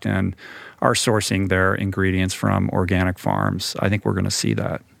product and are sourcing their ingredients from organic farms, I think we're going to see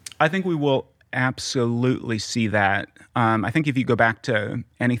that. I think we will absolutely see that. I think if you go back to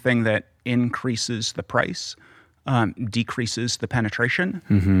anything that increases the price, decreases the penetration.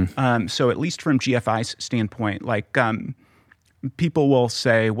 So at least from GFI's standpoint, people will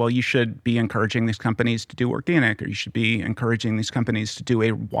say, well, you should be encouraging these companies to do organic, or you should be encouraging these companies to do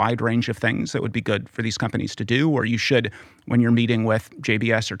a wide range of things that would be good for these companies to do, or you should, when you're meeting with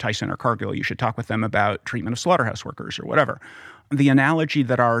JBS or Tyson or Cargill, you should talk with them about treatment of slaughterhouse workers or whatever. The analogy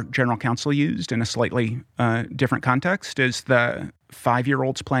that our general counsel used in a slightly different context is the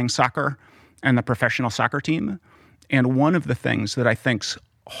 5-year-olds playing soccer and the professional soccer team. And one of the things that I think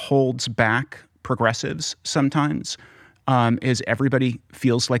holds back progressives sometimes is everybody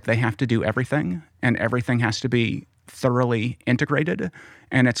feels like they have to do everything, and everything has to be thoroughly integrated.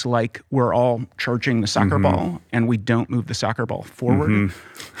 And it's like we're all charging the soccer ball, and we don't move the soccer ball forward.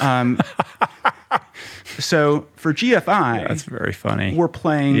 So for GFI, that's very funny. We're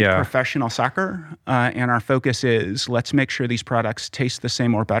playing professional soccer, and our focus is let's make sure these products taste the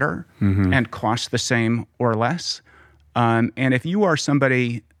same or better and cost the same or less. And if you are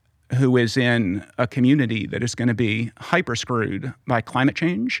somebody who is in a community that is going to be hyper screwed by climate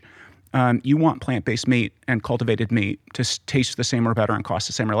change, you want plant-based meat and cultivated meat to taste the same or better and cost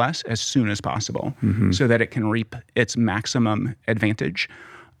the same or less as soon as possible so that it can reap its maximum advantage.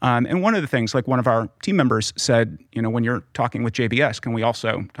 And one of the things, like one of our team members said, when you're talking with JBS, can we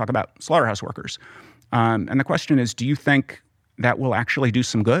also talk about slaughterhouse workers? And the question is, do you think that will actually do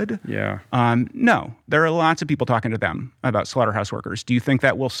some good? Yeah. No. There are lots of people talking to them about slaughterhouse workers. Do you think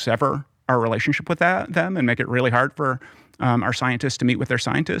that will sever our relationship with them and make it really hard for our scientists to meet with their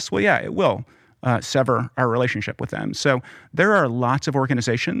scientists? Well, yeah, it will sever our relationship with them. So there are lots of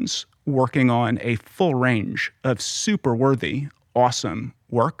organizations working on a full range of super worthy, awesome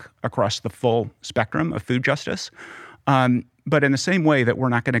work across the full spectrum of food justice. But in the same way that we're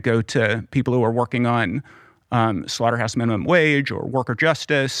not going to go to people who are working on slaughterhouse minimum wage or worker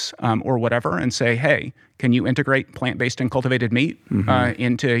justice or whatever and say, hey, can you integrate plant-based and cultivated meat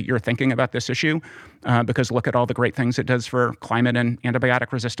into your thinking about this issue? Because look at all the great things it does for climate and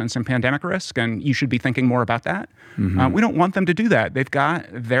antibiotic resistance and pandemic risk, and you should be thinking more about that. We don't want them to do that. They've got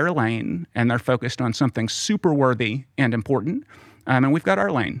their lane, and they're focused on something super worthy and important. And we've got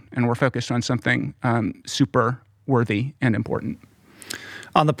our lane, and we're focused on something super worthy and important.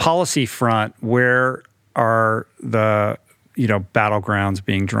 On the policy front, where are the battlegrounds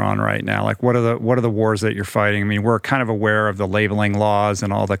being drawn right now? Like, what are the wars that you're fighting? I mean, we're kind of aware of the labeling laws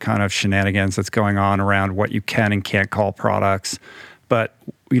and all the kind of shenanigans that's going on around what you can and can't call products. But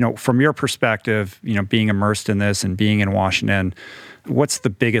from your perspective, being immersed in this and being in Washington, what's the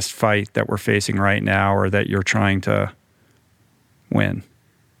biggest fight that we're facing right now, or that you're trying to win?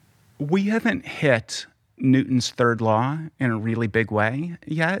 We haven't hit Newton's third law in a really big way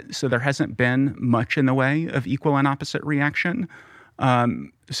yet, so there hasn't been much in the way of equal and opposite reaction.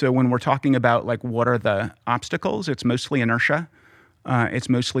 So when we're talking about like what are the obstacles, it's mostly inertia. It's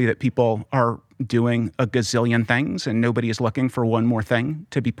mostly that people are doing a gazillion things and nobody is looking for one more thing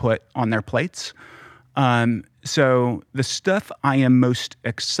to be put on their plates. So the stuff I am most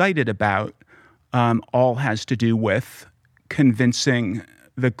excited about all has to do with convincing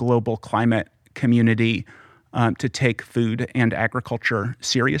the global climate community to take food and agriculture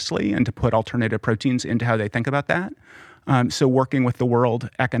seriously and to put alternative proteins into how they think about that. So working with the World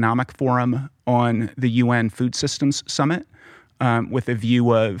Economic Forum on the UN Food Systems Summit with a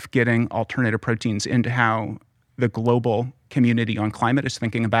view of getting alternative proteins into how the global community on climate is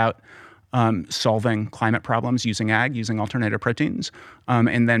thinking about solving climate problems using alternative proteins,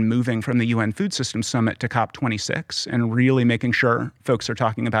 and then moving from the UN Food Systems Summit to COP26 and really making sure folks are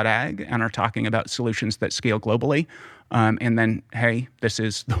talking about ag and are talking about solutions that scale globally. And then, hey, this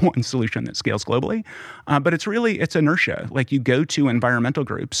is the one solution that scales globally. But it's inertia. Like you go to environmental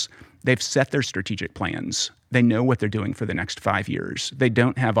groups, they've set their strategic plans. They know what they're doing for the next 5 years. They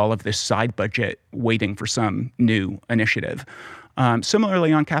don't have all of this side budget waiting for some new initiative.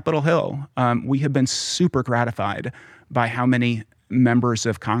 Similarly, on Capitol Hill, we have been super gratified by how many members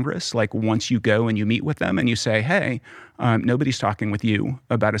of Congress, like once you go and you meet with them and you say, hey, nobody's talking with you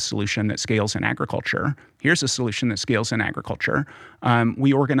about a solution that scales in agriculture. Here's a solution that scales in agriculture.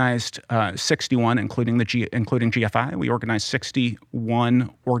 We organized 61, including GFI. We organized 61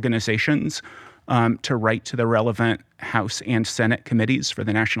 organizations to write to the relevant House and Senate committees for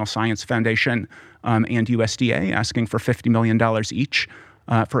the National Science Foundation and USDA, asking for $50 million each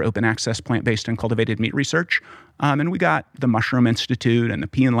for open access plant-based and cultivated meat research. And we got the Mushroom Institute and the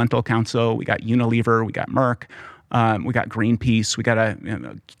Pea and Lentil Council. We got Unilever. We got Merck. We got Greenpeace. We got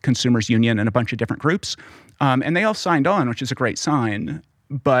a Consumers Union and a bunch of different groups. And they all signed on, which is a great sign.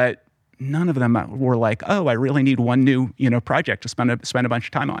 But none of them were like, oh, I really need one new project to spend a bunch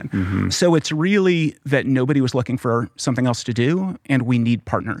of time on. Mm-hmm. So it's really that nobody was looking for something else to do, and we need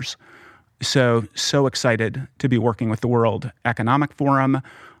partners. So excited to be working with the World Economic Forum.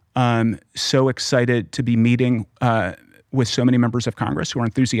 So excited to be meeting with so many members of Congress who are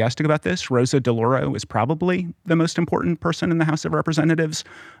enthusiastic about this. Rosa DeLauro is probably the most important person in the House of Representatives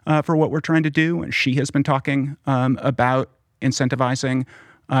for what we're trying to do. And she has been talking about incentivizing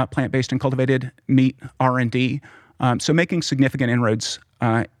plant-based and cultivated meat R&D. So making significant inroads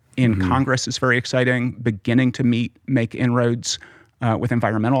in Congress is very exciting. Beginning to make inroads with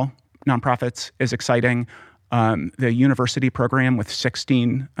environmental nonprofits is exciting. The university program with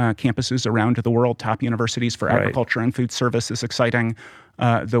 16 campuses around the world, top universities for agriculture and food service is exciting.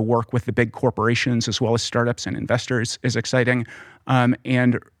 The work with the big corporations as well as startups and investors is exciting.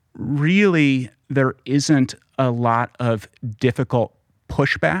 And really, there isn't a lot of difficult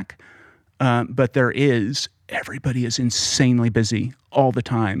pushback, but everybody is insanely busy all the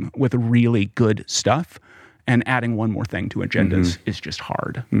time with really good stuff. And adding one more thing to agendas is just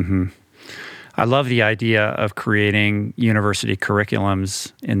hard. Mm-hmm. I love the idea of creating university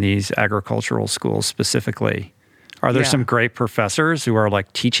curriculums in these agricultural schools specifically. Are there some great professors who are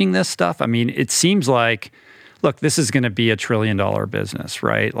like teaching this stuff? I mean, it seems like, look, this is going to be $1 trillion business,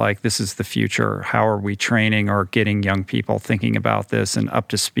 right? Like this is the future. How are we training or getting young people thinking about this and up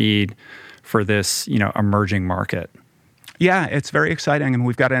to speed for this, emerging market? Yeah, it's very exciting. And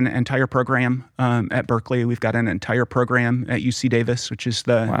we've got an entire program at Berkeley. We've got an entire program at UC Davis, which is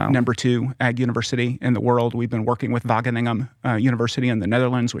the number 2 ag university in the world. We've been working with Wageningen University in the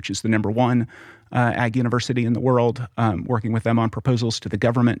Netherlands, which is the number 1 ag university in the world, working with them on proposals to the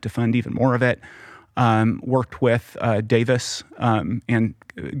government to fund even more of it. Worked with Davis and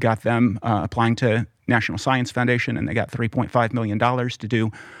got them applying to National Science Foundation, and they got $3.5 million to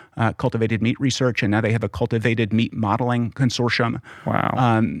do cultivated meat research, and now they have a cultivated meat modeling consortium.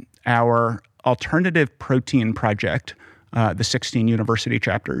 Wow. Our alternative protein project, the 16 university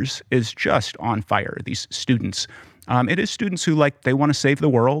chapters, is just on fire. These students, it is students who they want to save the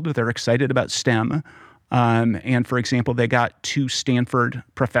world. They're excited about STEM. And for example, they got 2 Stanford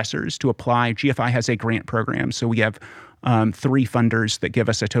professors to apply. GFI has a grant program, so we have 3 funders that give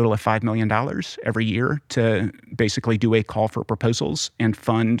us a total of $5 million every year to basically do a call for proposals and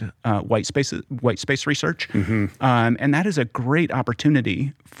fund white space research. Mm-hmm. And that is a great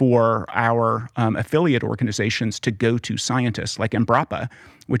opportunity for our affiliate organizations to go to scientists like Embrapa,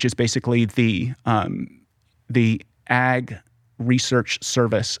 which is basically the ag research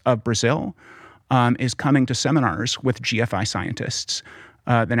service of Brazil, is coming to seminars with GFI scientists.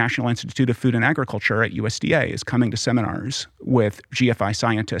 The National Institute of Food and Agriculture at USDA is coming to seminars with GFI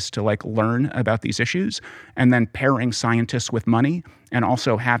scientists to learn about these issues, and then pairing scientists with money and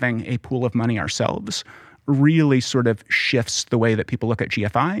also having a pool of money ourselves really sort of shifts the way that people look at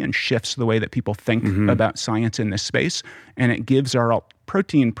GFI and shifts the way that people think about science in this space. And it gives our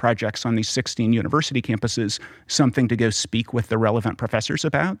protein projects on these 16 university campuses something to go speak with the relevant professors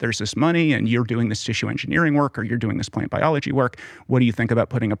about. There's this money, and you're doing this tissue engineering work, or you're doing this plant biology work. What do you think about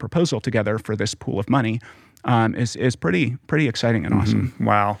putting a proposal together for this pool of money? Is pretty exciting and awesome.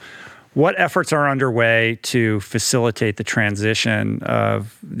 Wow. What efforts are underway to facilitate the transition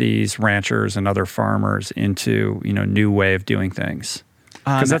of these ranchers and other farmers into, new way of doing things?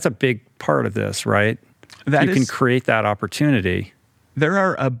 Because that's a big part of this, right? You can create that opportunity. There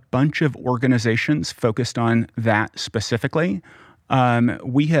are a bunch of organizations focused on that specifically.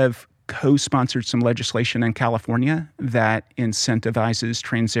 We have co-sponsored some legislation in California that incentivizes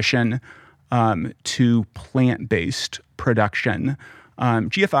transition to plant-based production.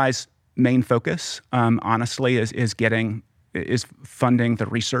 GFI's main focus, honestly, is funding the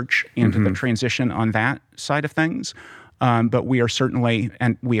research into the transition on that side of things. But we are certainly,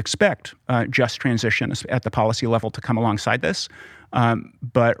 and we expect just transition at the policy level to come alongside this.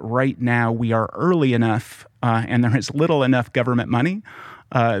 But right now we are early enough, and there is little enough government money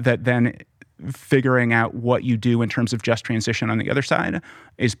that then figuring out what you do in terms of just transition on the other side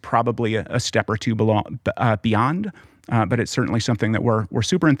is probably a step or two beyond. But it's certainly something that we're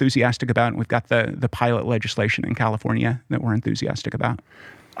super enthusiastic about, and we've got the pilot legislation in California that we're enthusiastic about.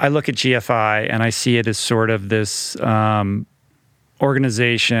 I look at GFI and I see it as sort of this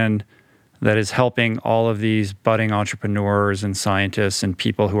organization that is helping all of these budding entrepreneurs and scientists and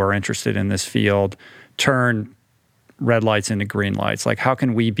people who are interested in this field turn red lights into green lights. Like, how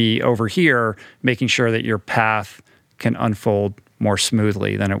can we be over here making sure that your path can unfold more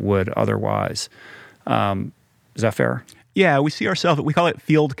smoothly than it would otherwise? Is that fair? Yeah, we see ourselves, we call it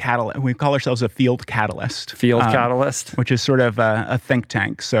field catalyst. We call ourselves a field catalyst. Field catalyst? Which is sort of a think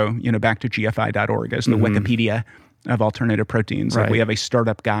tank. So, back to gfi.org as the Wikipedia of alternative proteins. Right. Like, we have a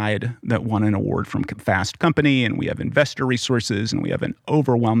startup guide that won an award from Fast Company, and we have investor resources, and we have an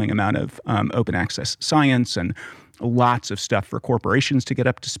overwhelming amount of open access science and lots of stuff for corporations to get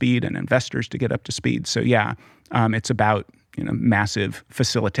up to speed and investors to get up to speed. So yeah, it's about massive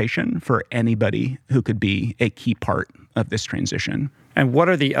facilitation for anybody who could be a key part of this transition. And what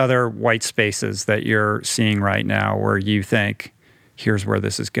are the other white spaces that you're seeing right now where you think, here's where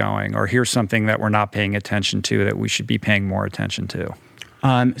this is going, or here's something that we're not paying attention to that we should be paying more attention to?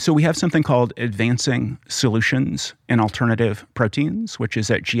 So we have something called Advancing Solutions in Alternative Proteins, which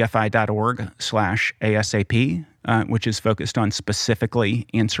is at gfi.org/ASAP, which is focused on specifically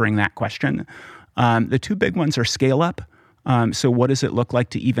answering that question. The two big ones are scale up. So what does it look like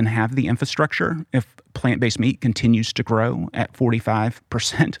to even have the infrastructure if plant-based meat continues to grow at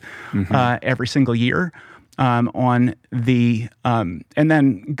 45% every single year? On the and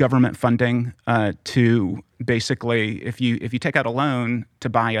then government funding to basically, if you take out a loan to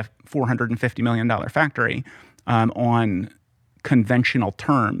buy a $450 million factory on conventional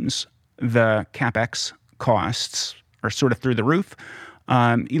terms, the CapEx costs are sort of through the roof.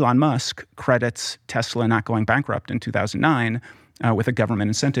 Elon Musk credits Tesla not going bankrupt in 2009 with a government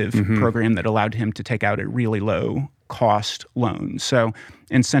incentive program that allowed him to take out a really low cost loan. So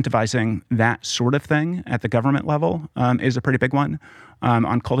incentivizing that sort of thing at the government level is a pretty big one.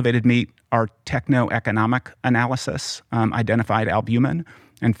 On cultivated meat, our techno-economic analysis identified albumin,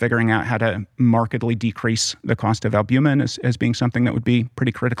 and figuring out how to markedly decrease the cost of albumin as being something that would be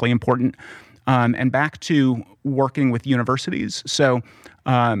pretty critically important. And back to working with universities. So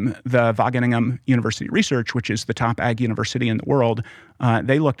the Wageningen University Research, which is the top ag university in the world,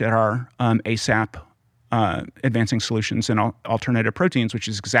 they looked at our ASAP Advancing Solutions in Alternative Proteins, which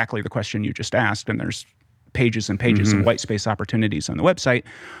is exactly the question you just asked, and there's pages and pages of white space opportunities on the website.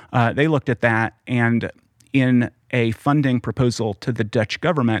 They looked at that, and in a funding proposal to the Dutch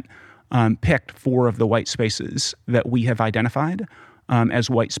government, picked 4 of the white spaces that we have identified as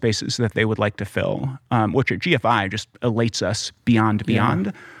white spaces that they would like to fill, which at GFI just elates us beyond.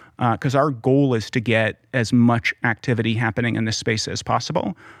 Because our goal is to get as much activity happening in this space as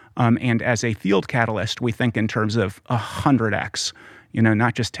possible. And as a field catalyst, we think in terms of 100x,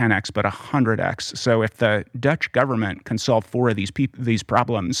 not just 10x, but 100x. So if the Dutch government can solve 4 of these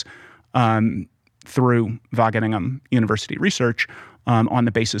problems through Wageningen University Research on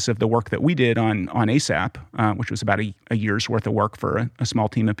the basis of the work that we did on ASAP, which was about a year's worth of work for a small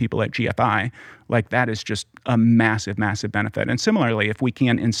team of people at GFI, like that is just a massive, massive benefit. And similarly, if we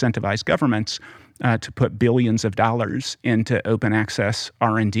can incentivize governments to put billions of dollars into open access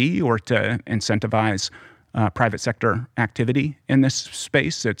R&D or to incentivize private sector activity in this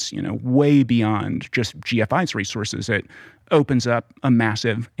space. It's, way beyond just GFI's resources. It opens up a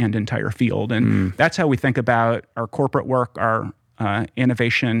massive and entire field. And that's how we think about our corporate work, our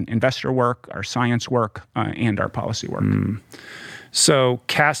innovation investor work, our science work, and our policy work. So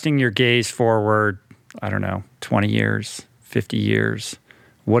casting your gaze forward, 20 years, 50 years,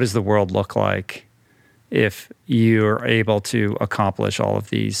 what does the world look like if you're able to accomplish all of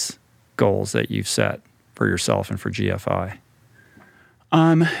these goals that you've set for yourself and for GFI?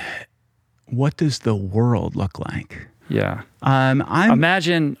 What does the world look like? Yeah.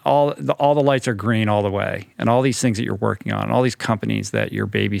 Imagine all the lights are green all the way, and all these things that you're working on, and all these companies that you're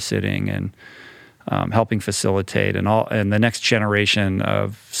babysitting and helping facilitate, and the next generation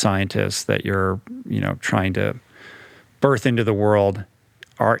of scientists that you're trying to birth into the world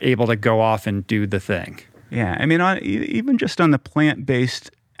are able to go off and do the thing. Yeah, even just on the plant-based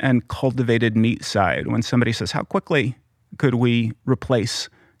and cultivated meat side, when somebody says, how quickly could we replace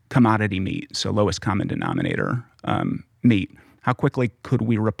commodity meat, so lowest common denominator meat, how quickly could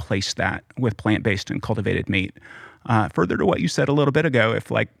we replace that with plant-based and cultivated meat? Further to what you said a little bit ago,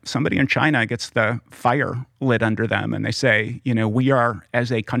 if somebody in China gets the fire lit under them and they say, we are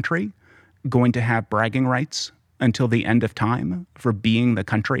as a country going to have bragging rights until the end of time for being the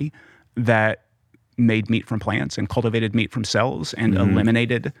country that made meat from plants and cultivated meat from cells and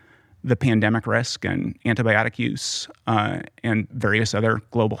eliminated the pandemic risk and antibiotic use and various other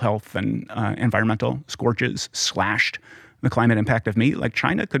global health and environmental scourges, slashed the climate impact of meat.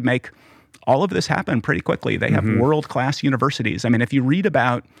 China could make all of this happen pretty quickly. They have world-class universities. If you read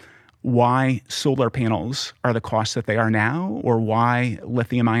about why solar panels are the cost that they are now, or why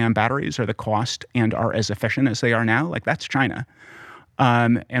lithium-ion batteries are the cost and are as efficient as they are now, that's China.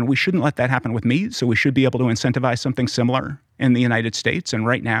 And we shouldn't let that happen with meat, so we should be able to incentivize something similar in the United States. And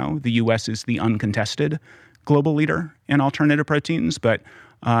right now, the U.S. is the uncontested global leader in alternative proteins, but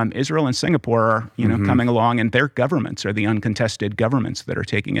Israel and Singapore are, coming along, and their governments are the uncontested governments that are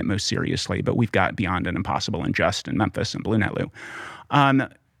taking it most seriously. But we've got Beyond and Impossible and Just and Memphis and Blue Netlu.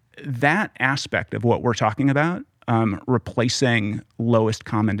 That aspect of what we're talking about, replacing lowest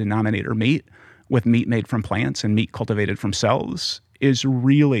common denominator meat with meat made from plants and meat cultivated from cells, is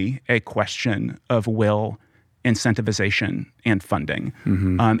really a question of will, incentivization, and funding,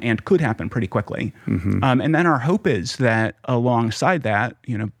 and could happen pretty quickly. And then our hope is that alongside that,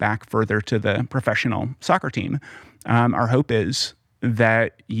 back further to the professional soccer team, our hope is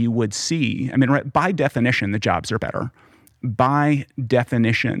that you would see, by definition, the jobs are better. By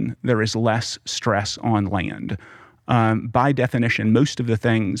definition, there is less stress on land. By definition, most of the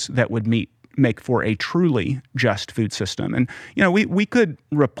things that would make for a truly just food system. And, we could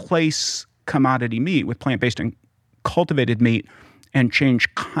replace commodity meat with plant-based and cultivated meat and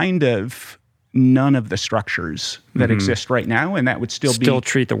change kind of none of the structures that exist right now, and that would still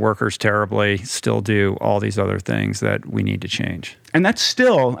treat the workers terribly, still do all these other things that we need to change. And that's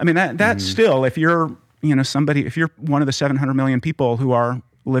still, that's still, if you're if you're one of the 700 million people who are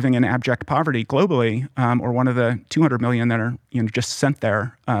living in abject poverty globally, or one of the 200 million that are just sent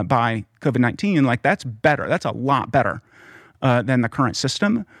there by COVID-19, that's better. That's a lot better than the current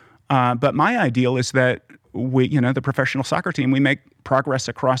system. But my ideal is that we, the professional soccer team, we make progress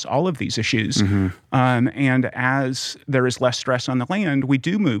across all of these issues. And as there is less stress on the land, we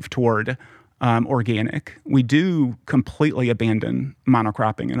do move toward organic. We do completely abandon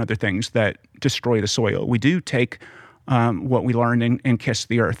monocropping and other things that destroy the soil. We do take what we learned in Kiss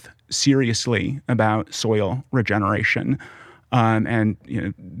the Earth seriously about soil regeneration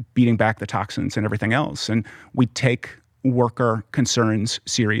and beating back the toxins and everything else. And we take worker concerns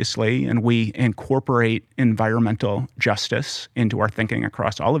seriously, and we incorporate environmental justice into our thinking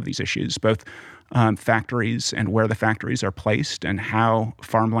across all of these issues, both factories and where the factories are placed and how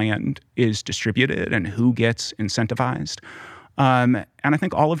farmland is distributed and who gets incentivized. And I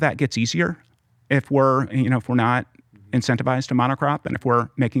think all of that gets easier if we're not incentivized to monocrop and if we're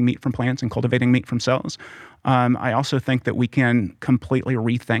making meat from plants and cultivating meat from cells. I also think that we can completely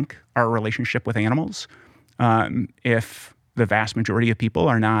rethink our relationship with animals. If the vast majority of people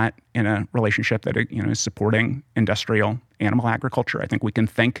are not in a relationship that is supporting industrial animal agriculture, I think we can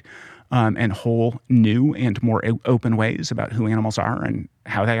think in whole new and more open ways about who animals are and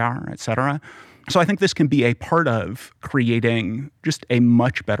how they are, et cetera. So I think this can be a part of creating just a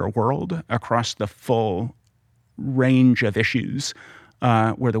much better world across the full range of issues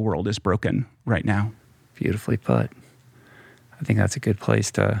where the world is broken right now. Beautifully put. I think that's a good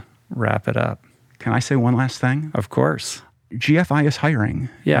place to wrap it up. Can I say one last thing? Of course. GFI is hiring.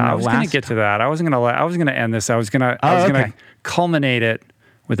 Yeah, I was going to get to that. I wasn't going to end this. I was going to culminate it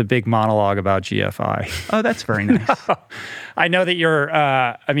with a big monologue about GFI. Oh, that's very nice. I know that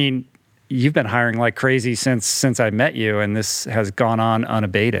you've been hiring like crazy since I met you, and this has gone on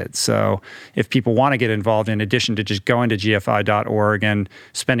unabated. So if people want to get involved, in addition to just going to gfi.org and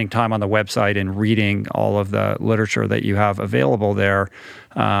spending time on the website and reading all of the literature that you have available there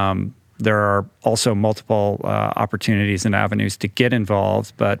are also multiple opportunities and avenues to get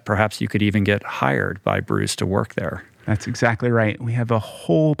involved, but perhaps you could even get hired by Bruce to work there. That's exactly right. We have a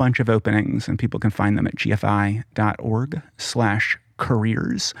whole bunch of openings, and people can find them at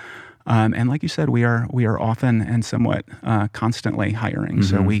gfi.org/careers. And like you said, we are often and somewhat constantly hiring.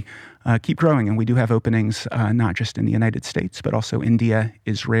 Mm-hmm. So we keep growing, and we do have openings not just in the United States, but also India,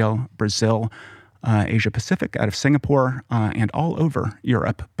 Israel, Brazil, Asia Pacific, out of Singapore, and all over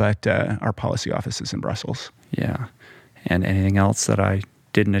Europe. But our policy office is in Brussels. Yeah. And anything else that I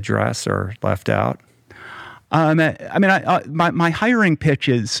didn't address or left out? My hiring pitch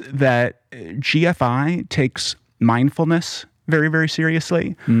is that GFI takes mindfulness very, very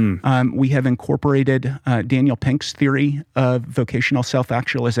seriously. We have incorporated Daniel Pink's theory of vocational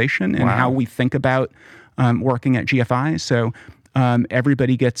self-actualization and how we think about working at GFI. So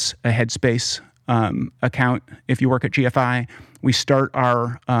everybody gets a Headspace account if you work at GFI. We start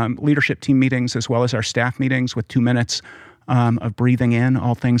our leadership team meetings as well as our staff meetings with 2 minutes of breathing in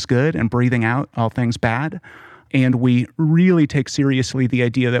all things good and breathing out all things bad. And we really take seriously the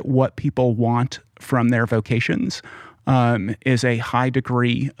idea that what people want from their vocations is a high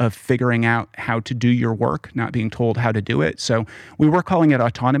degree of figuring out how to do your work, not being told how to do it. So we were calling it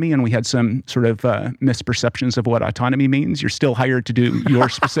autonomy, and we had some sort of misperceptions of what autonomy means. You're still hired to do your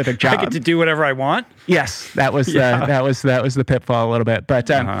specific job. I get to do whatever I want? Yes, that was the pitfall a little bit. But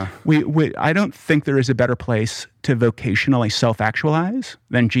I don't think there is a better place to vocationally self-actualize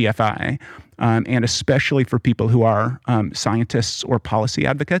than GFI. And especially for people who are scientists or policy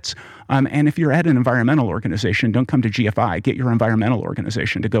advocates. And if you're at an environmental organization, don't come to GFI. Get your environmental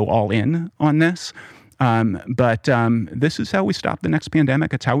organization to go all in on this. But this is how we stop the next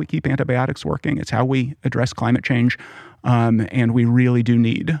pandemic. It's how we keep antibiotics working. It's how we address climate change. And we really do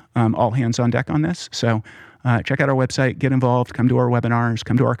need all hands on deck on this. So check out our website, get involved, come to our webinars,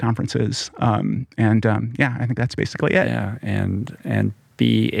 come to our conferences. I think that's basically it. Yeah, and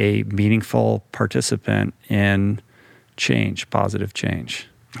be a meaningful participant in change, positive change.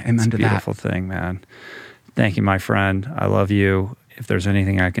 Amen to that. It's a beautiful thing, man. Thank you, my friend. I love you. If there's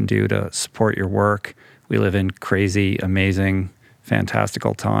anything I can do to support your work, we live in crazy, amazing,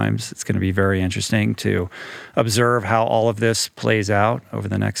 fantastical times. It's going to be very interesting to observe how all of this plays out over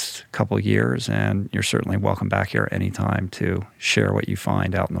the next couple of years. And you're certainly welcome back here anytime to share what you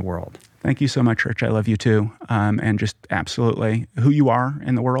find out in the world. Thank you so much, Rich. I love you too. And just absolutely who you are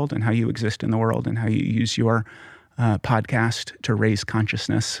in the world and how you exist in the world and how you use your podcast to raise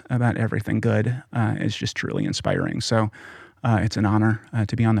consciousness about everything good is just truly inspiring. So it's an honor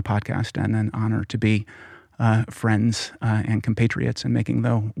to be on the podcast and an honor to be friends and compatriots in making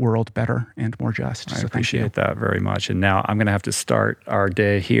the world better and more just. I appreciate that very much. And now I'm going to have to start our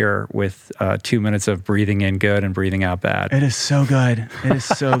day here with 2 minutes of breathing in good and breathing out bad. It is so good. It is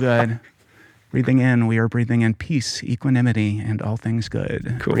so good. Breathing in, we are breathing in peace, equanimity, and all things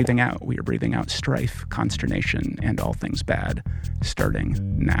good. Cool. Breathing out, we are breathing out strife, consternation, and all things bad, starting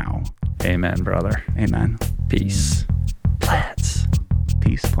now. Amen, brother. Amen. Peace. Plants.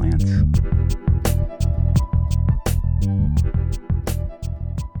 Peace, plants.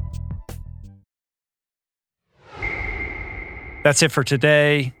 That's it for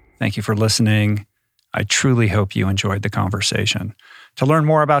today. Thank you for listening. I truly hope you enjoyed the conversation. To learn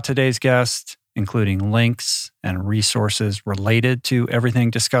more about today's guest, including links and resources related to everything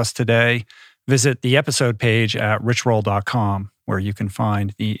discussed today, visit the episode page at richroll.com, where you can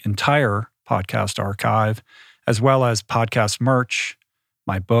find the entire podcast archive, as well as podcast merch,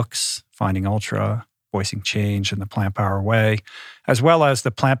 my books, Finding Ultra, Voicing Change in the Plant Power Way, as well as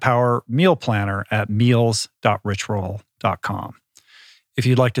the Plant Power Meal Planner at meals.richroll.com. If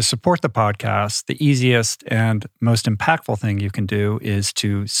you'd like to support the podcast, the easiest and most impactful thing you can do is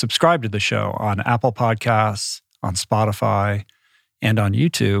to subscribe to the show on Apple Podcasts, on Spotify, and on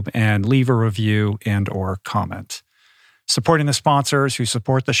YouTube, and leave a review and or comment. Supporting the sponsors who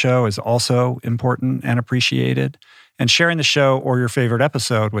support the show is also important and appreciated. And sharing the show or your favorite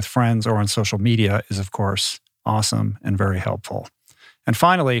episode with friends or on social media is, of course, awesome and very helpful. And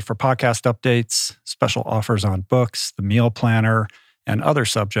finally, for podcast updates, special offers on books, the meal planner, and other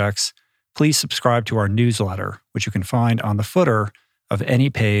subjects, please subscribe to our newsletter, which you can find on the footer of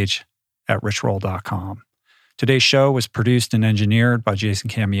any page at richroll.com. Today's show was produced and engineered by Jason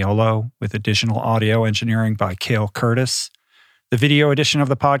Camiolo, with additional audio engineering by Cale Curtis. The video edition of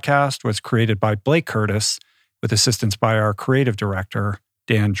the podcast was created by Blake Curtis with assistance by our creative director,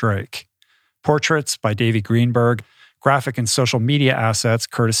 Dan Drake. Portraits by Davey Greenberg. Graphic and social media assets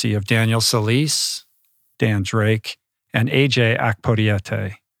courtesy of Daniel Solis, Dan Drake, and AJ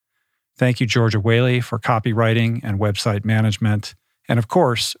Akpodiete. Thank you, Georgia Whaley, for copywriting and website management. And of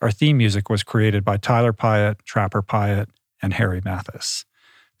course, our theme music was created by Tyler Pyatt, Trapper Pyatt, and Harry Mathis.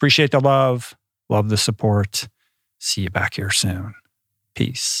 Appreciate the love the support. See you back here soon.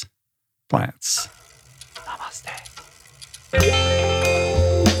 Peace. Plants. Namaste.